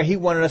be in there. He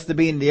wanted us to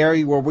be in the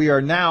area where we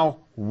are now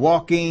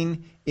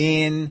walking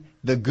in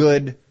the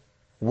good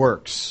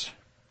works.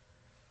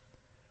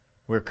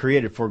 We're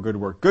created for good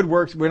work. Good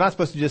works, we're not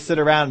supposed to just sit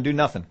around and do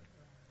nothing.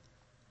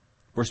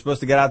 We're supposed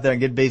to get out there and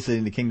get busy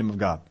in the kingdom of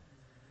God.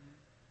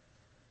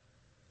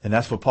 And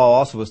that's what Paul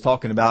also was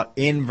talking about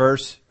in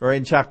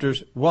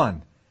chapters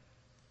 1.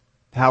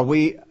 How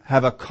we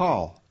have a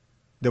call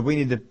that we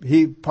need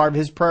to, part of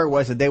his prayer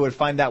was that they would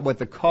find out what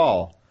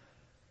the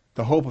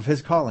hope of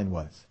his calling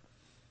was.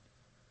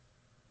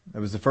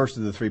 That was the first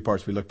of the 3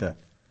 parts we looked at.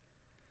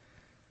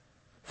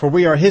 For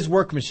we are his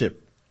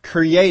workmanship,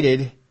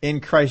 created in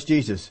Christ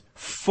Jesus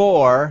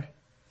for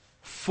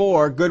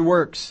good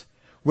works,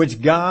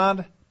 which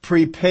God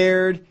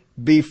prepared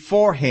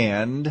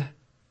beforehand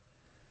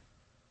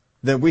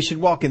that we should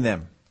walk in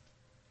them.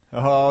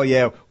 Oh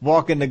yeah,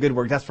 walk in the good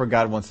work. That's where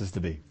God wants us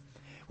to be.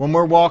 When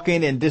we're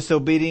walking in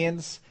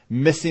disobedience,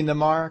 missing the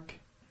mark,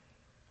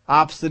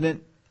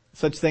 obstinate,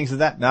 such things as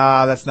that,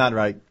 nah, that's not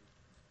right.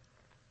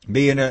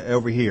 Being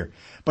over here.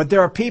 But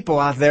there are people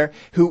out there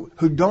who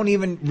don't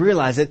even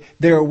realize it.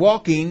 They're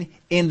walking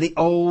in the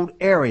old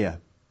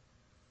area.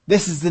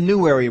 This is the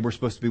new area we're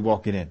supposed to be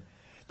walking in.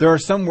 There are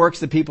some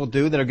works that people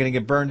do that are going to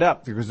get burned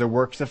up because they're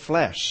works of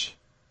flesh.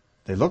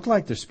 They look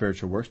like they're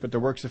spiritual works, but they're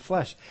works of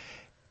flesh.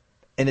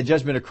 And the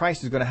judgment of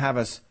Christ is going to have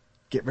us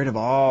get rid of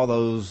all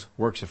those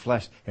works of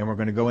flesh. And we're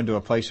going to go into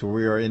a place where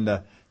we are in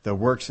the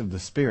works of the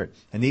Spirit.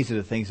 And these are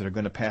the things that are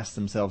going to pass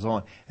themselves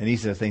on. And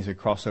these are the things that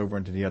cross over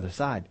into the other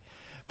side.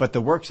 But the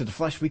works of the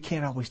flesh, we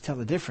can't always tell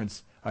the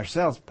difference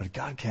ourselves, but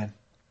God can.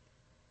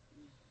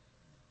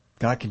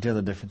 God can tell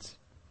the difference.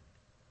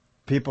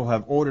 People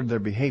have ordered their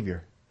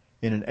behavior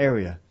in an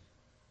area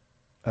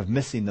of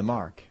missing the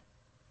mark.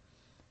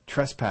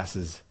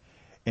 Trespasses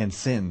and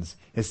sins.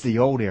 It's the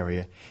old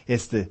area.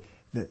 It's the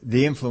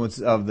influence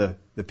of the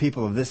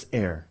people of this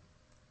era,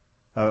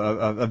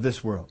 of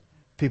this world.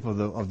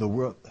 People of the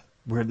world,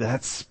 where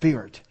that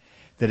spirit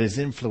that is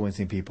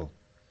influencing people,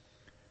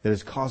 that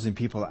is causing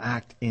people to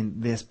act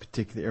in this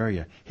particular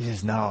area. He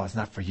says, no, it's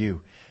not for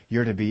you.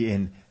 You're to be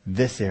in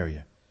this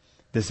area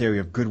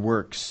of good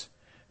works,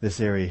 this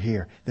area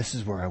here. This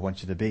is where I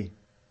want you to be.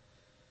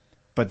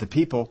 But the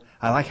people,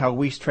 I like how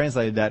Weiss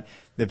translated that,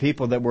 the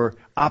people that were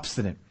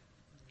obstinate,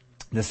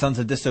 the sons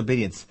of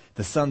disobedience,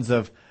 the sons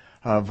of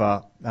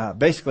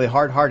basically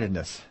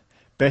hard-heartedness,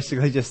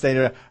 basically just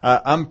stated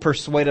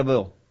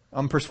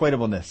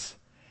unpersuadableness.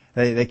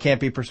 They can't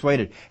be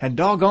persuaded. And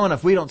doggone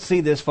if we don't see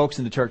this, folks,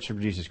 in the Church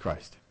of Jesus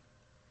Christ.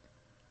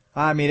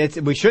 I mean,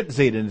 we shouldn't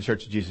see it in the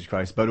Church of Jesus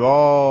Christ, but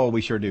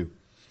we sure do.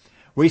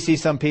 We see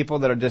some people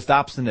that are just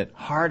obstinate,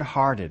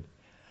 hard-hearted,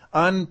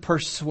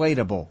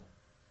 unpersuadable.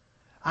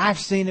 I've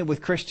seen it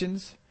with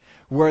Christians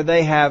where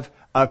they have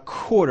a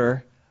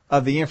quarter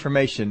of the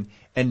information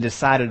and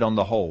decided on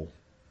the whole.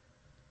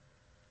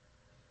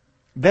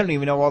 They don't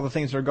even know all the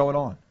things that are going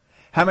on.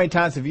 How many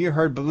times have you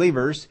heard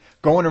believers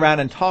going around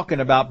and talking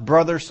about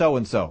brother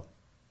so-and-so,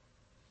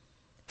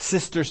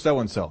 sister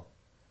so-and-so,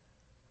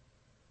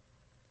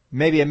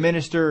 maybe a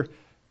minister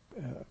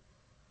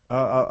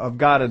of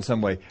God in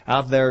some way,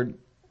 out there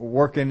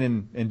working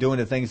and doing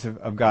the things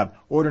of God,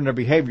 ordering their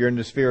behavior in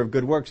the sphere of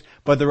good works,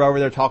 but they're over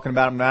there talking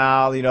about them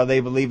now,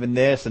 they believe in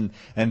this and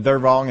they're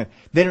wrong, and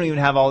they don't even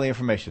have all the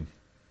information.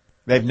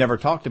 They've never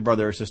talked to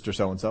brother or sister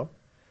so-and-so.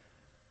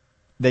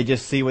 They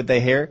just see what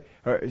they hear,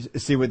 or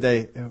see what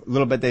a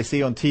little bit they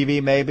see on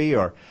TV maybe,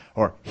 or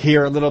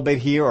hear a little bit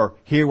here, or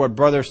hear what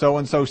brother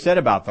so-and-so said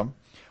about them,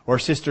 or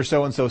sister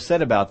so-and-so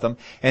said about them,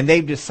 and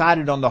they've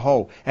decided on the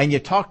whole. And you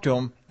talk to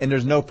them, and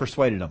there's no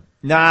persuading them.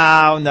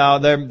 No,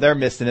 they're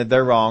missing it,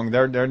 they're wrong,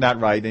 they're not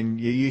right, and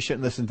you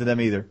shouldn't listen to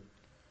them either.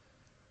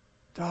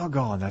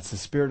 Doggone, that's the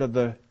spirit of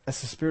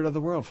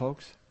the world,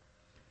 folks.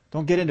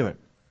 Don't get into it.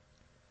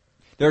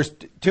 There's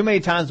too many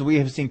times we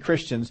have seen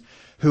Christians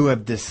who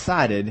have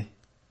decided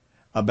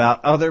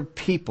about other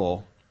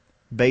people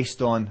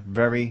based on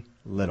very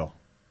little.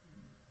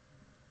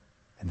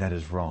 And that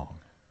is wrong.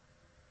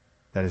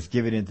 That is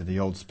giving into the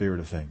old spirit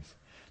of things.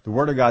 The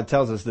Word of God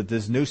tells us that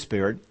this new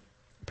spirit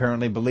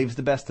apparently believes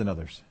the best in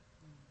others.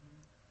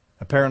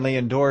 Apparently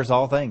endures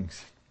all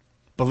things.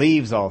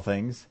 Believes all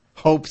things.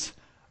 Hopes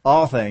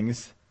all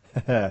things.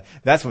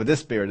 That's what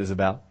this spirit is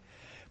about.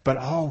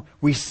 But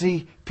we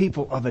see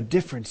people of a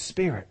different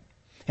spirit.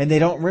 And they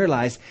don't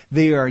realize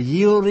they are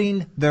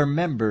yielding their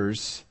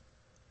members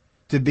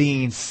to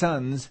being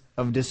sons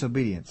of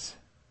disobedience.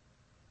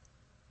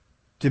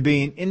 To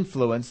being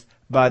influenced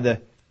by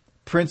the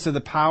prince of the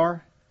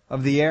power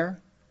of the air,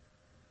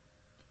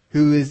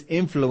 who is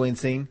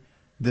influencing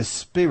the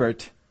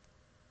spirit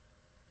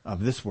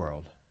of this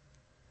world,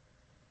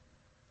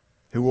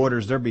 who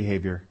orders their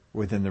behavior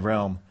within the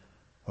realm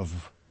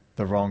of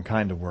the wrong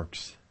kind of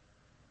works.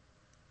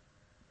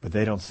 But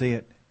they don't see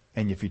it.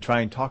 And if you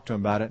try and talk to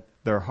them about it,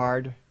 they're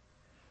hard,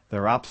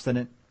 they're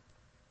obstinate,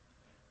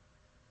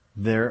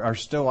 they are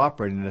still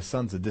operating as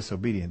sons of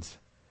disobedience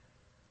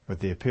with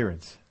the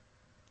appearance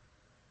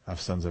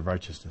of sons of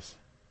righteousness.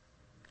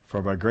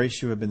 For by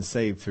grace you have been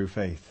saved through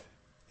faith,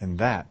 and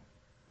that,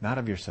 not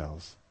of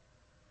yourselves.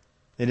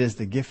 It is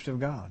the gift of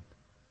God,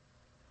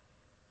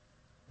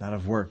 not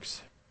of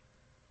works,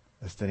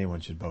 lest anyone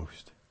should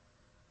boast.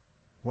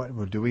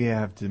 What do we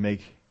have to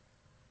make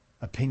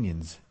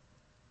opinions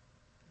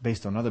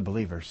based on other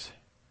believers,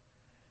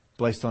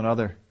 based on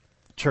other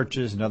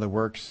churches and other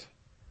works,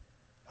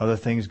 other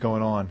things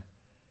going on?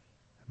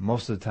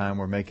 Most of the time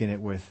we're making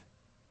it with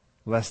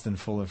less than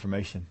full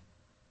information.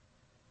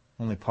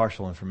 Only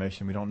partial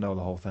information. We don't know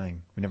the whole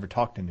thing. We never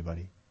talked to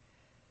anybody.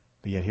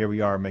 But yet here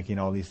we are making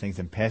all these things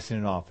and passing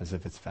it off as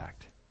if it's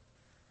fact.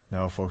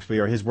 No, folks, we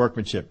are His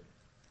workmanship,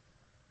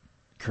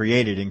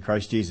 created in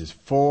Christ Jesus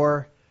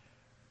for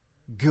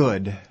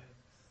good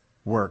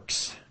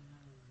works.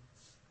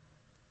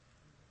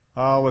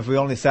 Oh, if we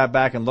only sat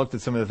back and looked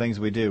at some of the things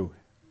we do.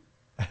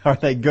 Are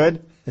they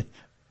good?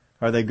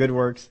 Are they good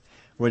works?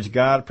 Which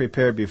God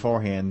prepared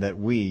beforehand that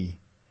we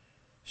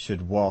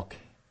should walk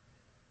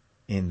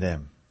in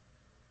them.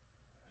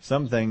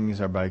 Some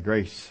things are by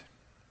grace.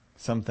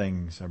 Some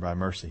things are by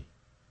mercy.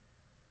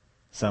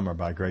 Some are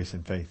by grace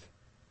and faith.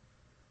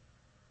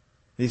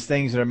 These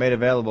things that are made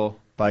available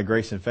by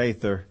grace and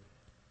faith are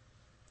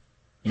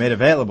made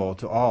available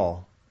to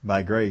all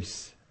by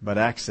grace, but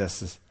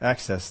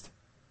accessed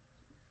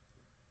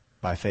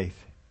by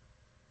faith.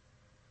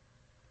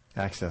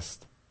 Accessed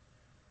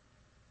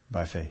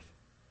by faith.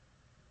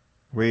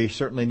 We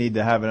certainly need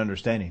to have an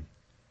understanding.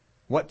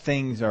 What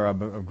things are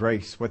of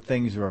grace? What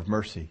things are of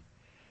mercy?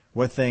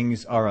 What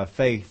things are of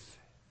faith?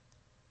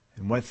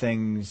 And what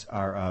things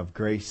are of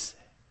grace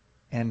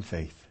and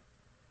faith?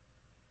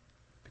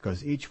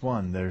 Because each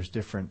one, there's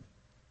different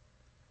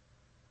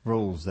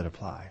rules that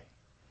apply.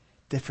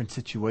 Different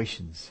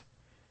situations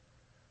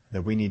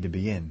that we need to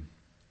be in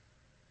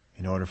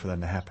order for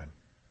them to happen.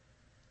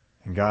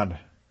 And God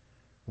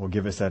will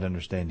give us that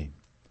understanding.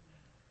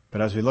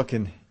 But as we look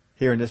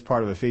here in this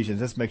part of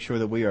Ephesians, let's make sure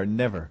that we are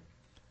never,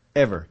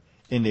 ever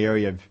in the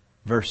area of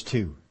verse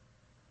 2,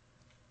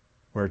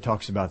 where it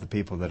talks about the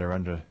people that are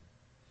under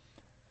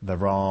the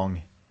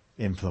wrong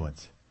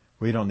influence.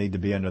 We don't need to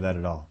be under that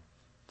at all.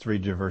 Let's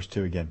read your verse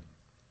 2 again.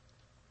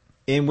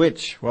 In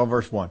which,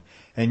 verse 1,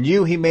 and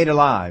you He made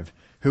alive,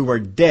 who were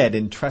dead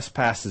in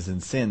trespasses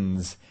and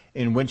sins,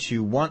 in which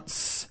you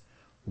once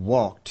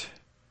walked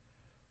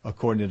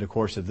according to the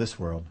course of this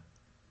world,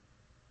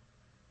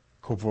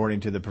 according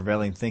to the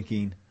prevailing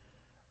thinking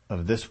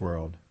of this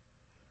world,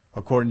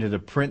 according to the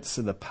prince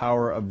of the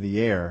power of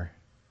the air,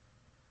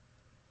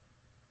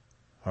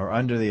 or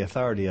under the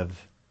authority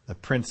of the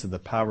prince of the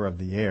power of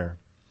the air,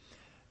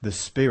 the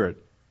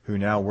spirit who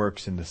now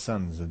works in the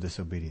sons of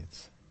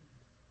disobedience.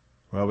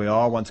 Well, we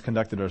all once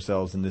conducted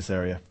ourselves in this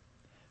area,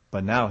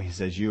 but now He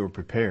says you are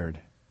prepared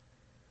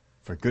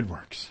for good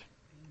works.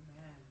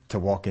 Amen. To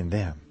walk in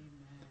them.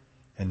 Amen.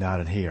 And not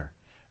in here.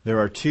 There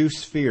are two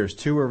spheres,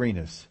 two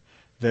arenas.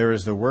 There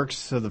is the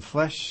works of the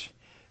flesh,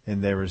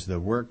 and there is the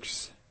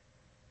works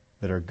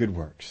that are good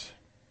works.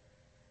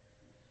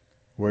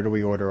 Where do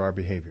we order our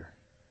behavior?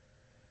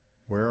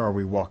 Where are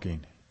we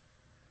walking?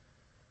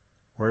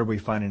 Where are we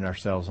finding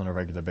ourselves on a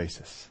regular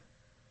basis?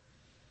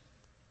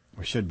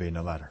 We should be in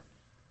the latter.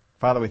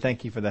 Father, we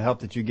thank You for the help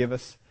that You give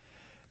us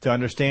to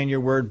understand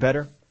Your word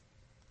better,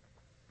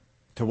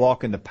 to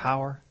walk in the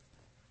power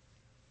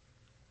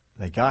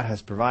that God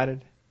has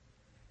provided,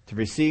 to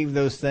receive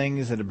those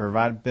things that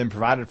have been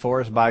provided for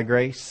us by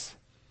grace,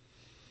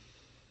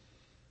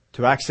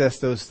 to access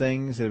those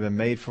things that have been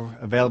made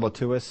available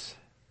to us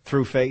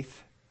through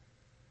faith,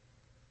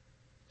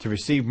 to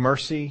receive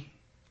mercy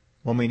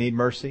when we need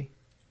mercy,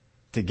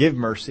 to give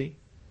mercy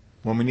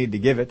when we need to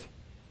give it.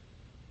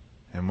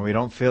 And when we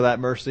don't feel that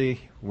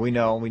mercy, we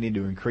know we need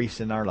to increase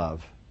in our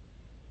love.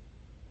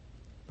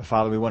 But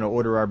Father, we want to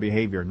order our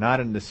behavior, not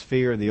in the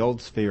sphere, the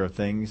old sphere of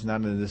things,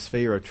 not in the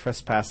sphere of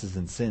trespasses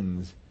and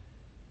sins,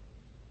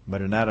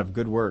 but in that of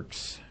good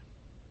works,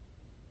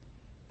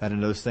 that in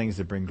those things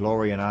that bring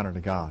glory and honor to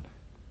God.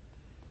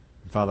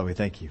 And Father, we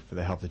thank You for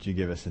the help that You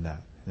give us in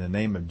that. In the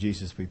name of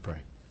Jesus we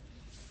pray.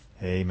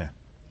 Amen.